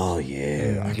definitely helps. oh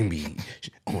yeah, I can be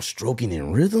stroking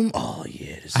in rhythm. Oh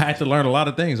yeah, this I had to learn a lot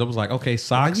of things. I was like, okay,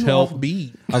 socks You help. off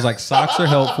beat. I was like, socks are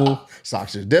helpful.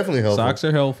 socks is definitely helpful. Socks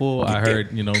are helpful. I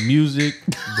heard, music.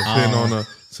 Depending on the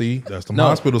that's the No,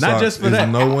 hospital not socks. just for There's that.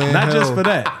 no way in Not just hell. for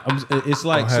that. It's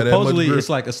like Don't have that much supposedly grip. it's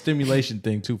like a stimulation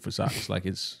thing too for socks. Like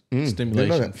it's didn't know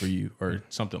stimulation that. for you or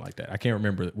something like that. I can't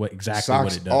remember what exactly Socks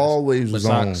what it does. always but was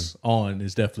socks on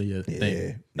is definitely a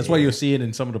thing. That's why you'll see it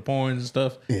in some of the porns and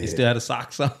stuff. They still had the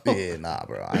socks on. Yeah, nah,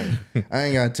 bro. I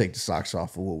ain't gotta take the socks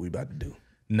off for what we about to do.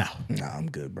 No. Nah,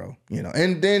 I'm good, bro.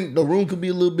 And then the room could be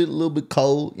a little bit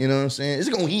cold. You know what I'm saying? It's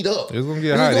gonna heat up. It's gonna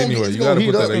get hot anyway. You gotta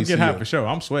put that It's AC get hot on. for sure.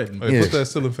 I'm sweating. Hey, Yeah. put that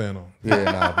ceiling fan on. Yeah,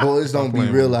 nah. Boys don't be playing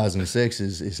with realizing sex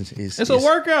is It's a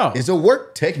workout. It's a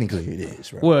work. Technically, it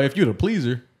is, right? Well, if you're the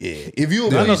pleaser, Yeah, if you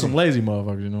I know some lazy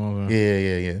motherfuckers, you know what I'm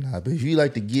saying? yeah. Nah, but if you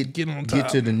like to get on get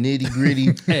top. to the nitty gritty,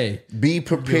 Hey, be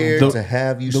prepared to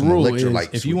have you the some rule is electrolytes.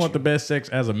 if you with want the best sex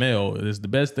as a male, is the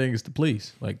best thing is to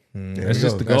please. Like that's you just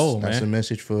go. the goal, That's a man.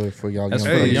 message for y'all That's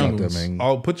young for the ladies young out there, ones. man.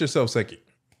 Oh, put yourself second.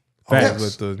 Facts.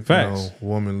 Always let the Facts.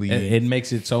 woman lead. It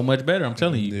makes it so much better. I'm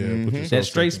telling you. Yeah, put yourself That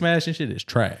straight second. smashing shit is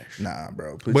trash. Nah,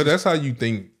 bro. But that's how you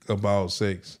think about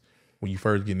sex when you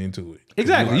first get into it.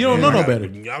 Exactly. You don't know no better.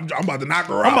 I'm about to knock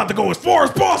her out. I'm about to go as far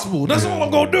as possible. That's all I'm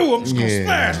gonna do. I'm just gonna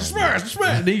Yeah. smash.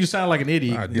 And then you sound like an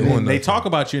idiot. Not And doing then they nothing. talk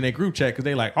about you in their group chat because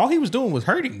they like, all he was doing was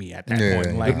hurting me at that Yeah.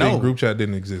 point. Like, I think no. group chat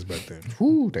didn't exist back then.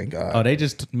 Whew, thank God. Oh, they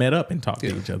just met up and talked to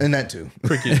each other. And that too.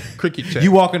 Cricket chat.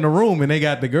 You walk in the room and they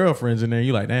got the girlfriends in there.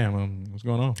 You like, damn, what's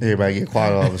going on? Everybody get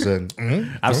quiet all of a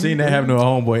sudden. I've seen that happen to a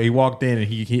homeboy. He walked in and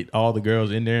he hit all the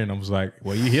girls in there, and I was like,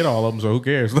 well, you hit all of them, so who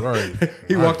cares? Right.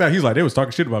 He walked out. He's like, they was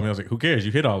talking shit about me. I was like, who cares?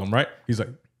 You hit all of them, right? He's like,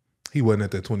 He wasn't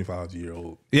at that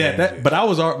 25-year-old. yeah, but I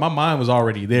was, my mind was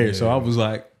already there, so I was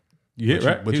like, you hit,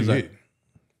 right? But He you was hit. like,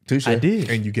 Touche. I did.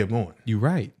 And you kept going. You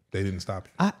right. They didn't stop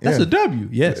you. That's Yeah. a W.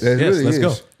 Yes, That yes. really Let's is.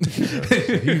 go. It's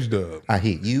a huge dub. I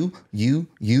hit you,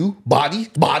 bodies.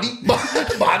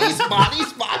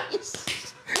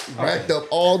 Racked up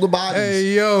all the bodies.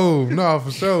 Hey, yo. No,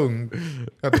 for sure.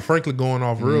 Got the Franklin going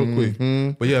off real quick.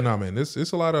 But yeah, no, man. It's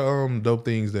a lot of dope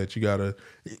things that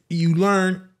you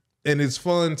learn. And it's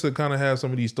fun to kind of have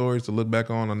some of these stories to look back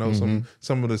on. I know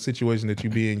some of the situation that you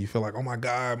be in, you feel like, oh my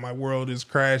God, my world is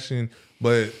crashing.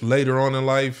 But later on in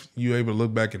life, you're able to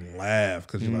look back and laugh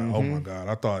because you're like, oh my God,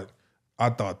 I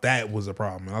thought that was a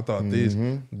problem. And I thought this,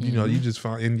 you know, you just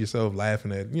find yourself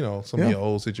laughing at, you know, some of your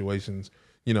old situations,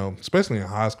 you know, especially in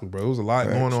high school, bro. It was a lot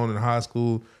going on in high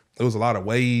school. There was a lot of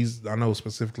ways I know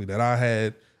specifically that I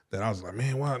had that I was like,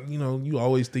 man, why, you know, you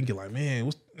always thinking like,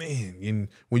 man, and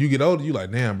when you get older, you like,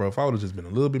 damn, bro, if I would have just been a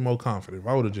little bit more confident, if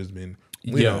I would have just been,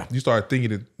 you know, you start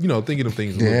thinking of things a little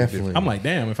bit different. I'm like,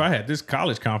 damn, if I had this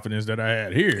college confidence that I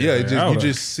had here. Yeah, man, you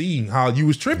just see how you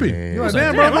was tripping. You're like,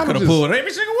 damn, damn, bro, I could have pulled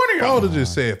every single one of I y'all. would have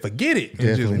just said, forget it,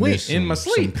 and just went. in my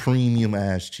Some sleep. premium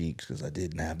ass cheeks because I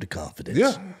didn't have the confidence. Yeah,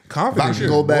 If I confidence. could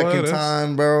go back boy, in that's-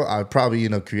 time, bro, I'd probably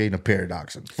create a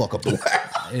paradox and fuck up the world.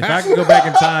 If I could go back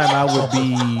in time, I would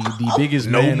be the biggest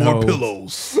No manhole more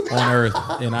pillows. on earth,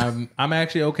 and I'm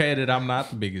actually okay that I'm not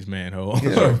the biggest manhole on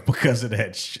earth because of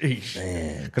that.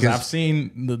 Sheesh. Because I've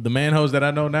seen the manhoes that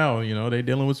I know now. You know, they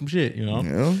dealing with some shit. You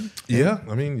know, Yeah,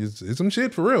 I mean, it's some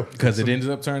shit for real. because it ends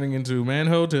up turning into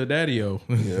manhole to daddy-o.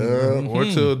 Or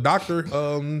to doctor,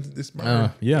 this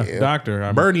Yeah, doctor.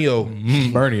 I'm Bernio.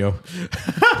 Bernio.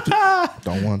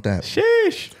 Don't want that.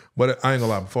 Sheesh. But I ain't gonna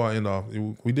lie. Before I end off,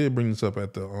 we did bring this up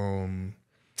at the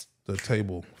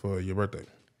table for your birthday.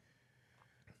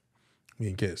 Me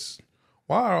and Kiss.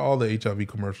 Why are all the HIV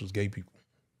commercials gay people?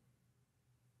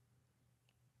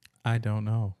 I don't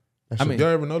know. I mean, y'all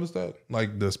ever noticed that?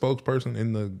 Like the spokesperson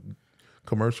in the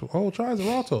commercial, try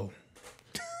Xarelto.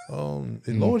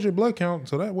 It lowers your blood count,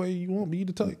 so that way you won't be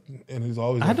the type. And it's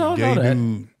always like I don't a gay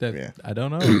know that. dude. I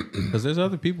don't know because there's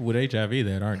other people with HIV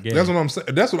that aren't gay. That's what I'm saying.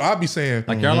 That's what I be saying.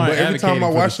 Like, y'all aren't but every time advocating I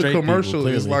for the watch the straight people, commercial,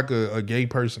 it's clearly. like a gay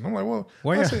person. I'm like, well,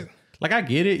 Well, that's yeah. it. Like I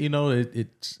get it, you know, it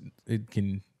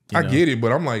can. I get it,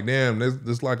 but I'm like, damn,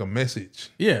 that's like a message.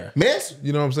 Yeah. Mess?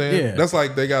 You know what I'm saying? Yeah. That's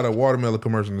like they got a watermelon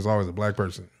commercial and it's always a black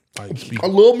person. Like, I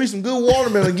love me some good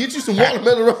watermelon. Get you some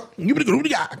watermelon.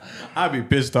 I'd be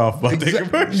pissed off about that you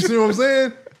commercial. see what I'm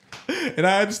saying? And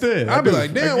I understand. I'd be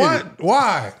like, damn,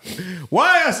 why?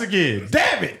 Why us again?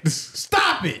 Damn it.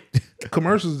 Stop it.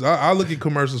 Commercials, I look at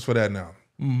commercials for that now.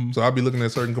 So I'll be looking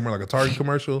at certain commercial, like a Target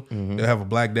commercial. They'll have a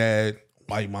black dad,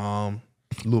 white mom,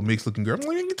 little mixed looking girl. I'm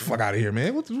like, get the fuck out of here,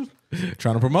 man.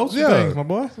 Trying to promote some Yeah. things, my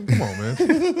boy. Come on,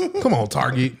 man. Come on,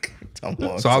 Target.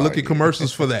 So I look at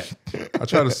commercials for that. I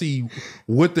try to see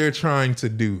what they're trying to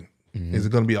do. Is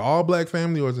it going to be an all black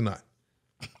family or is it not?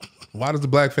 Why does the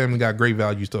black family got great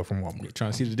value stuff from Walmart?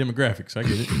 Trying to see the demographics. I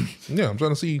get it. Yeah, I'm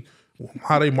trying to see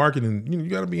how they market and you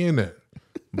got to be in that.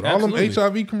 But Absolutely. all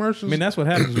them HIV commercials, I mean, that's what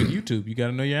happens with YouTube. You got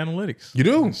to know your analytics. you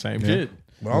do. Same shit.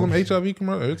 But all them HIV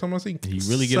commercials, every time I see, You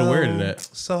really get aware of that.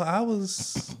 So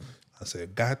I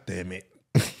said, God damn it.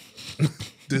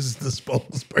 This is the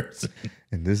spokesperson.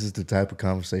 And this is the type of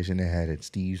conversation they had at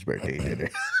Steve's birthday dinner.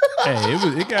 Hey,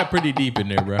 it got pretty deep in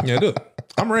there, bro. Yeah, dude.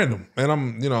 I'm random and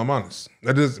I'm honest.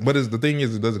 But the thing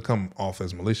is, it doesn't come off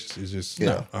as malicious. It's just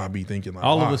I be thinking like,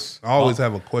 All of why? us- I always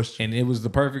have a question. And it was the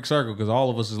perfect circle because all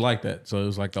of us is like that. So it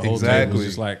was like the whole table Exactly. was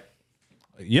just like,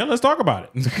 yeah, let's talk about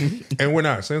it. And we're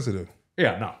not sensitive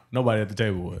Yeah, no, nobody at the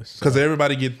table was. because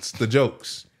everybody gets the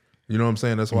jokes. You know what I'm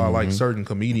saying? That's why I like certain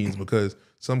comedians, because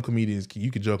some comedians you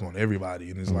could joke on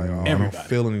everybody, and it's like, oh, I don't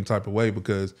feel any type of way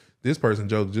because this person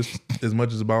jokes just as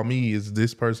much as about me as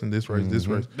this person, this race, this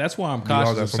race. That's why I'm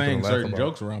cautious of saying certain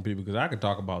jokes around people, because I could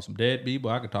talk about some dead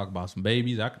people, I could talk about some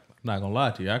babies. I'm not gonna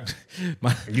lie to you.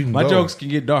 My jokes can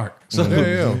get dark.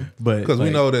 So, but because we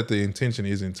know that the intention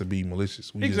isn't to be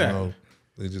malicious. We just know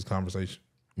it's just conversation.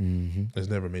 It's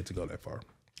never meant to go that far.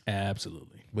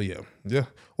 Absolutely. But yeah.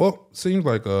 Well, seems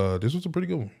like this was a pretty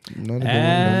good one.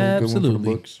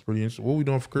 Absolutely. Pretty interesting. What we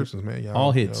doing for Christmas, man?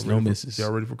 All hits, no misses.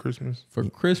 Y'all ready for Christmas? For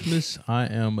Christmas, I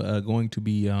am going to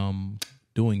be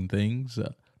doing things.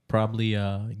 Probably,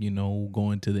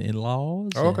 going to the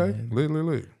in-laws. Oh, okay.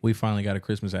 Lit. We finally got a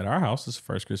Christmas at our house. This is the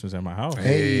first Christmas at my house.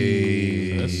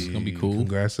 Hey. So that's going to be cool.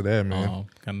 Congrats to that, man.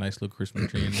 Got a nice little Christmas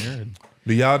tree in there.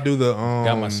 Do y'all do the...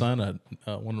 Got my son one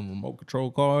of the remote control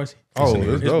cars. It's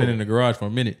been in the garage for a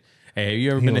minute. Hey, have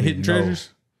you ever been to Hidden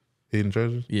Treasures? Hidden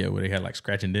Treasures? Yeah, where they had like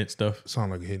scratch and dent stuff.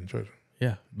 Sound like a hidden treasure.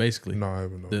 Yeah, basically. No, I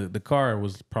haven't known. The car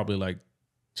was probably like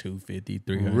 $250,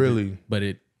 $300. Really? But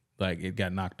it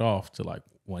got knocked off to like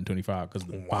 $125 because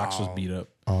the box was beat up.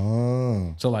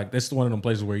 Oh. So like this is one of them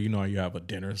places where you have a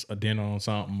dent on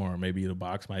something, or maybe the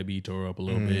box might be tore up a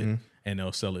little bit, and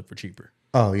they'll sell it for cheaper.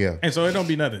 Oh yeah. And so it don't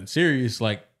be nothing serious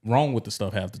like wrong with the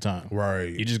stuff half the time. Right.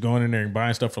 You just going in there and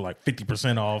buying stuff for like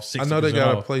 50% off, 60% off. I know they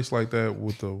got a place like that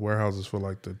with the warehouses for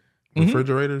like the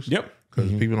refrigerators. Yep.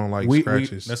 Because people don't like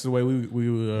scratches. That's the way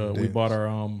we bought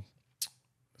our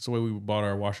That's the way we bought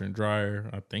our washer and dryer.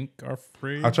 I think our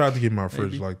fridge. I tried to get my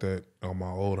fridge like that on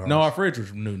my old house. No, our fridge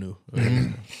was new.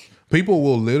 People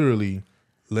will literally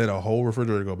let a whole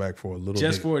refrigerator go back for a little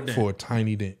just dent, for a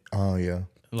tiny dent. Oh yeah.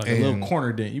 Like a little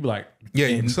corner dent. You be like,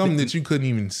 something that you couldn't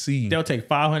even see. They'll take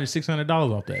 $500,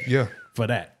 $600 off that. Yeah. For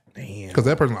that. Damn. Because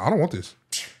that person, I don't want this.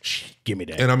 Give me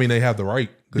that. And I mean, they have the right.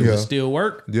 Does it still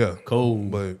work? Yeah. Cool.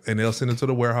 And they'll send it to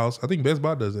the warehouse. I think Best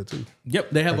Buy does that too. Yep.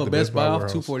 They have like a Best Buy off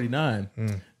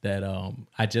 $249 that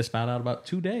I just found out about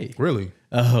today. Really?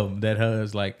 That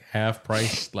has like half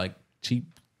price, like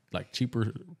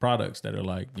cheaper products that are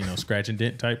like, scratch and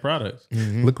dent type products.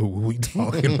 Look what we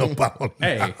talking about.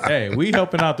 Hey, we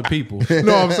helping out the people.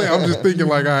 No, I'm saying, I'm just thinking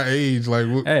like our age. Like,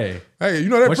 hey,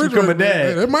 that once you become a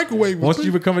dad, that microwave. Once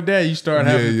you become a dad, you start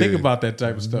having to think about that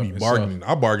type of stuff. Bargaining.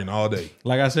 I bargain all day.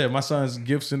 Like I said, my son's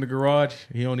gifts in the garage.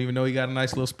 He don't even know he got a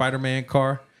nice little Spider-Man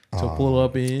car to pull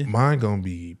up in. Mine gonna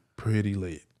be pretty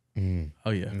lit.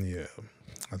 Oh yeah. Yeah.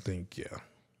 I think,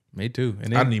 Me too.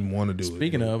 And I didn't even want to do it.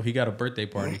 Speaking of, he got a birthday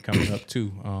party coming up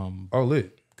too.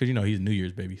 Lit. Because he's New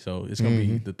Year's baby, so it's gonna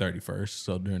be the 31st.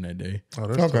 So during that day,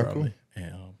 that's cool.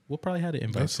 And we'll probably have the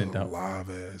invite sent out. Live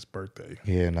ass birthday.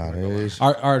 Yeah, that is.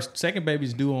 Our second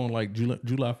baby's due on like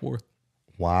July 4th.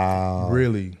 Wow.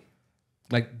 Really?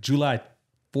 Like July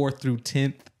 4th through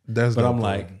 10th. But I'm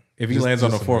like, if he lands on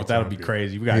the 4th, that'll be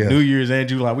crazy. We got New Year's and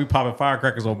July. We popping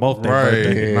firecrackers on both their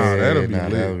birthdays. That'll be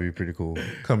lit. That would be pretty cool.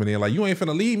 Coming in like, you ain't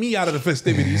finna leave me out of the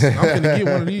festivities. I'm finna get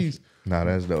one of these.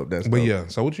 That's dope. But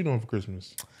dope. So what you doing for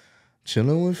Christmas?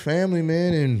 Chilling with family,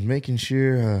 man, and making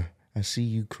sure I see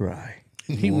you cry.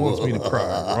 He wants me to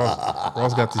cry.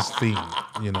 Ross got this thing,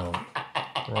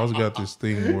 Ross got this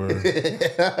thing where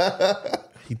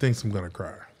he thinks I'm gonna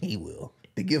cry. He will.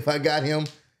 The gift I got him,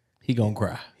 he gonna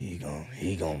cry. He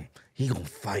gonna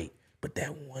fight, but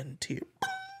that one tear.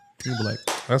 He'll be like,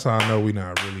 that's how I know we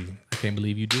not really. I can't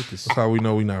believe you did this. That's how we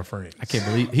know we not friends. I can't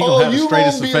believe he gonna have the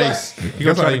straightest of face. He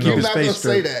gonna try to keep his face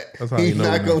straight. He's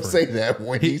not gonna say that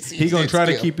when he sees he gonna try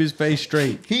to keep his face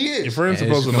straight. He is. Your friend's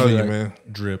supposed to know you, man.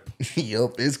 Drip.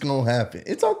 Yup, it's gonna happen.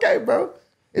 It's okay, bro.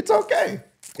 It's okay.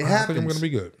 It happens. I think I'm gonna be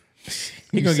good.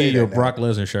 He gonna give you a Brock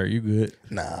Lesnar shirt. You good?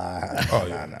 Nah.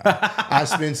 I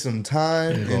spent some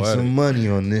time and some money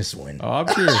on this one. Oh, I'm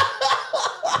sure.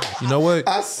 You know what?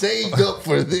 I saved up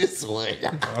for this one.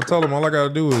 I told him all I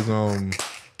gotta do is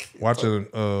watch a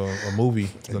movie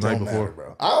the night before. Matter,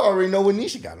 bro. I already know what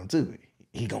Nisha got him too.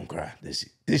 He gonna cry this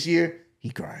year. He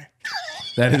crying.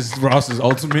 That is Ross's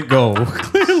ultimate goal.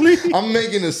 Clearly,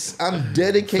 I'm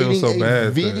dedicating a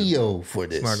video for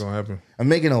this. It's not gonna happen. I'm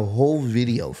making a whole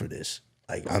video for this.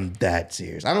 Like, I'm that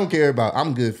serious. I don't care about.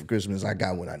 I'm good for Christmas. I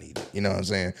got what I needed. You know what I'm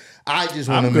saying? I just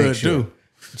want to make sure.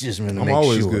 Just want to make sure. I'm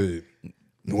always good.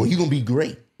 Well, you're gonna be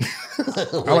great.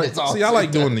 I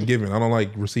like doing the giving. I don't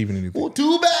like receiving anything. Well,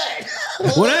 too bad.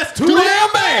 Well, that's too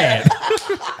damn bad.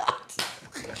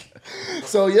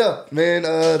 So yeah, man,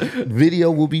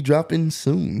 video will be dropping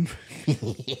soon. I'm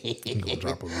gonna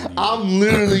drop a video. I'm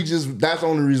literally that's the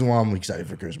only reason why I'm excited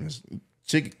for Christmas.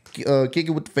 kick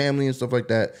it with the family and stuff like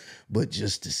that. But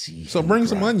just to see. So bring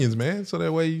some onions, man. So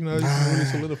that way, you know, you can really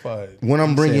solidify it. When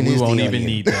I'm bringing we is won't the even onion.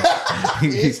 need that.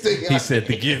 He said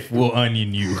the gift will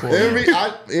onion you.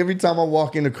 Every time I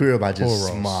walk in the crib, I just Poor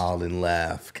Ross. smile and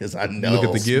laugh because I know. Look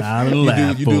at the gift. Smile and You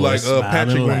laugh, do boy. like Smile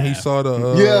Patrick and when he laugh. saw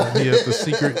the he had the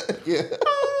secret. Yeah.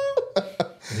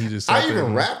 He just sat I there even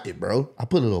and- wrapped it, bro. I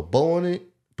put a little bow on it,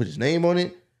 put his name on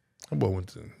it. That boy went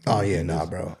to. Oh yeah, nah,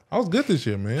 bro. I was good this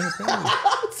year, man.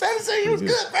 Santa said he was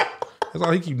good, bro. That's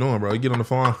all he keep doing, bro. He get on the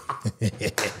phone.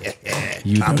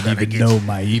 You don't even know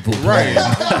my evil Right. plan.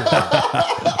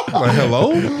 Like,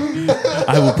 hello?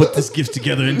 I will put this gift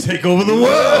together and take over the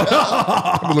world.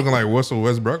 I be looking like Russell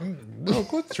Westbrook. Bro,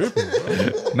 quit tripping,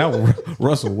 bro. Now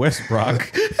Russell Westbrook.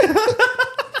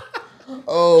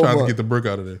 Oh, Trying my. to get the brick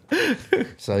out of there.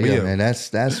 So yeah, yeah. man,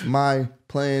 that's my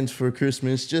plans for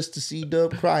Christmas, just to see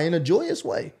Dub cry in a joyous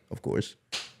way, of course.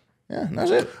 Yeah,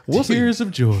 that's it. We'll see. Tears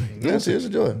of joy. That's it. It's a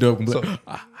joy. Dope.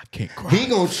 I can't cry. He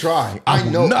gonna try. I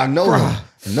will know not him. cry.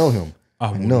 I know him.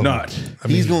 I will know not. him.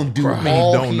 He's gonna do cry.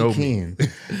 all Don't he know can.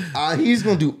 He's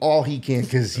gonna do all he can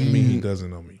because I mean, he doesn't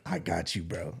know me. I got you,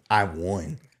 bro. I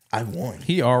won.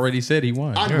 He already said he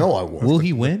won. I know I won. Will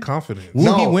he win? Confidence.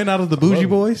 Will he No. win out of the Bougie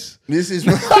Boys? This is.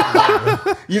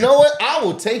 You know what? I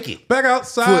will take it. Back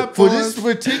outside For this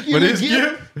particular For this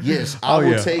gift, yes, I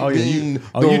will take being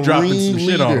you dropping some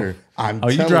shit on ringleader. him. I'm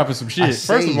You telling- dropping some shit. I First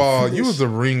of saved all, for you this. was the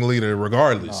ringleader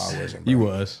regardless. You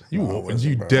was. You I wasn't,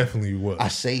 you bro. definitely was. I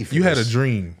saved for You had a this.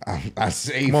 dream. I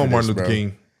saved. Come on, for Martin this, Luther bro.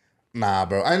 King. Nah,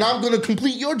 bro, and I'm gonna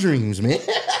complete your dreams, man.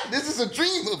 This is a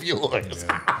dream of yours.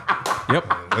 Yep.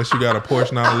 Unless you got a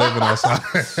Porsche 911 outside.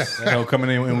 That hell coming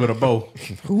in with a bow.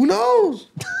 Who knows?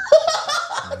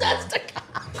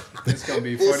 It's gonna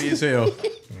be funny as hell.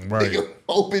 Right. You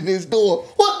open this door.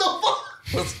 What the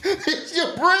fuck? It's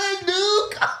your brand new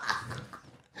car.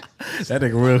 That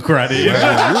nigga real cry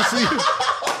then. You'll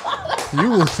see. You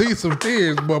will see some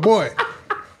tears, but boy.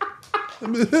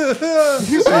 Yeah,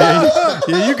 you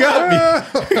got me.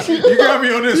 You got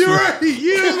me on this You're one. right.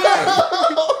 You was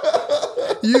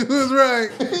right. You was right.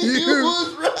 You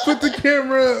was right. Put the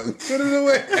camera up. Put it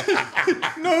away.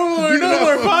 No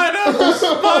more pineapples.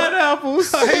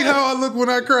 Pineapples. I hate how I look when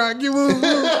I cry. Give a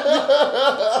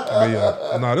But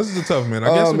yeah, no, this is a tough man. I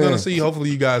guess we're man. gonna see. Hopefully,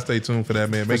 you guys stay tuned for that,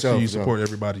 man. Make sure sure, you for sure. support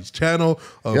everybody's channel.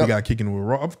 We Yep. got Kicking It with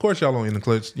Raw. Of course, y'all on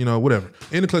InTheClutch. You know, whatever.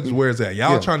 InTheClutch is where it's at.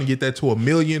 Y'all trying to get that to 1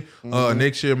 million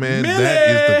next year, man. That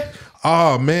is the.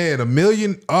 Oh man, 1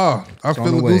 million. Oh, I'm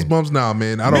feeling the way. goosebumps now,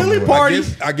 man. I don't Millie know. party.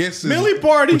 I guess Millie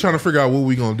party. We're trying to figure out what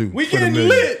we gonna do. We for the getting 1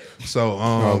 million. lit. So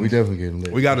Oh, we definitely getting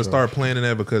lit. we got to for sure. start planning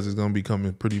that because it's gonna be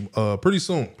coming pretty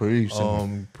soon. Pretty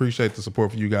soon. Appreciate the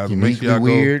support for you guys. Uniquely Make sure y'all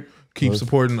Weird. keep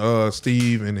supporting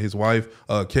Steve and his wife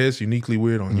Kes, Uniquely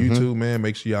Weird on Mm-hmm. YouTube, man.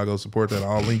 Make sure y'all go support that.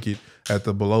 I'll link it at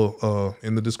the below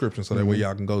in the description so that Mm-hmm. way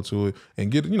y'all can go to it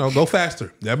and get go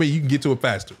faster. I mean you can get to it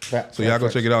faster. So y'all go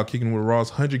check it out. Kicking with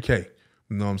Ross 100K.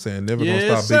 You know what I'm saying? Never Yes,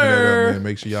 gonna stop bigging that sir. up, man.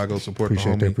 Make sure y'all go support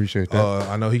Appreciate the homie. that, appreciate that.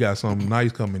 I know he got something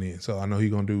nice coming in, so I know he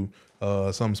gonna do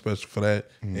something special for that.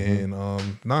 Mm-hmm.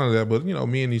 And not only that, but me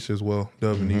and Nisha as well.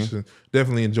 Dub and Nisha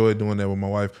definitely enjoyed doing that with my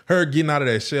wife. Her getting out of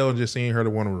that shell and just seeing her to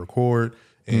want to record,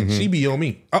 and she be on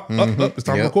me. Up, it's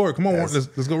time to Yep. record. Come on, let's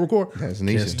go record. That's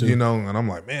Nisha. And I'm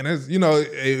like, man, that's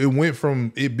it went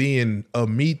from it being a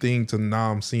me thing to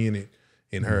now I'm seeing it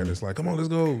in her. And it's like, come on, let's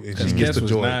go. And she gets the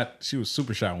joy. She was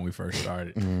super shy when we first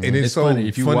started. And it's It's so funny.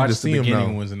 If you funny watch to the see him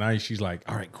beginning now. was nice, she's like,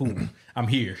 all right, cool. I'm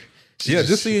here. Yeah,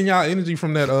 just seeing y'all energy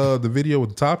from that the video with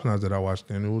the top knives that I watched,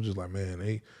 and it was just like,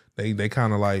 man, they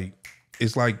kind of like,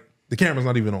 it's like the camera's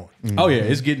not even on. Oh yeah,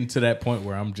 it's getting to that point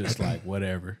where I'm just like,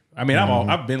 whatever. I mean,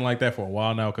 I've been like that for a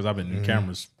while now because I've been in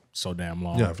cameras so damn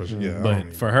long. Yeah, for sure. Yeah, I don't But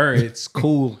even- for her, it's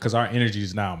cool because our energy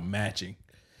is now matching.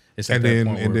 It's at and that then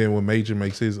point and where then when Major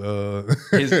makes his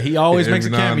he always makes a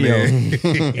every now and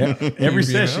cameo. then. Every He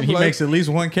be- session, I'm he like- makes at least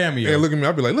one cameo. And look at me,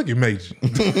 I'll be like, look at Major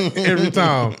every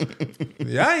time.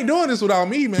 Yeah, I ain't doing this without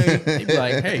me, man. He'd be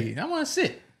like, hey, I want to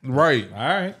sit. Right. All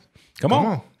right, come Come on.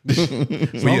 on.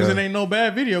 As long as it ain't no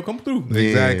bad video, come through.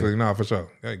 Exactly. Nah, for sure.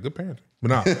 Hey, good parenting. But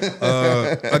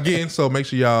nah. Again, so make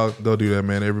sure y'all go do that,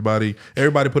 man. Everybody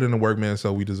put in the work, man.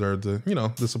 So we deserve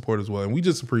the support as well. And we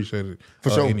just appreciate it for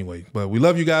sure. anyway. But we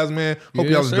love you guys, man. Hope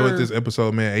Yes, y'all enjoyed sir. this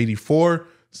episode, man. 84.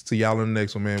 See y'all in the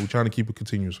next one, man. We're trying to keep it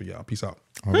continuous for y'all. Peace out.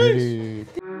 Already.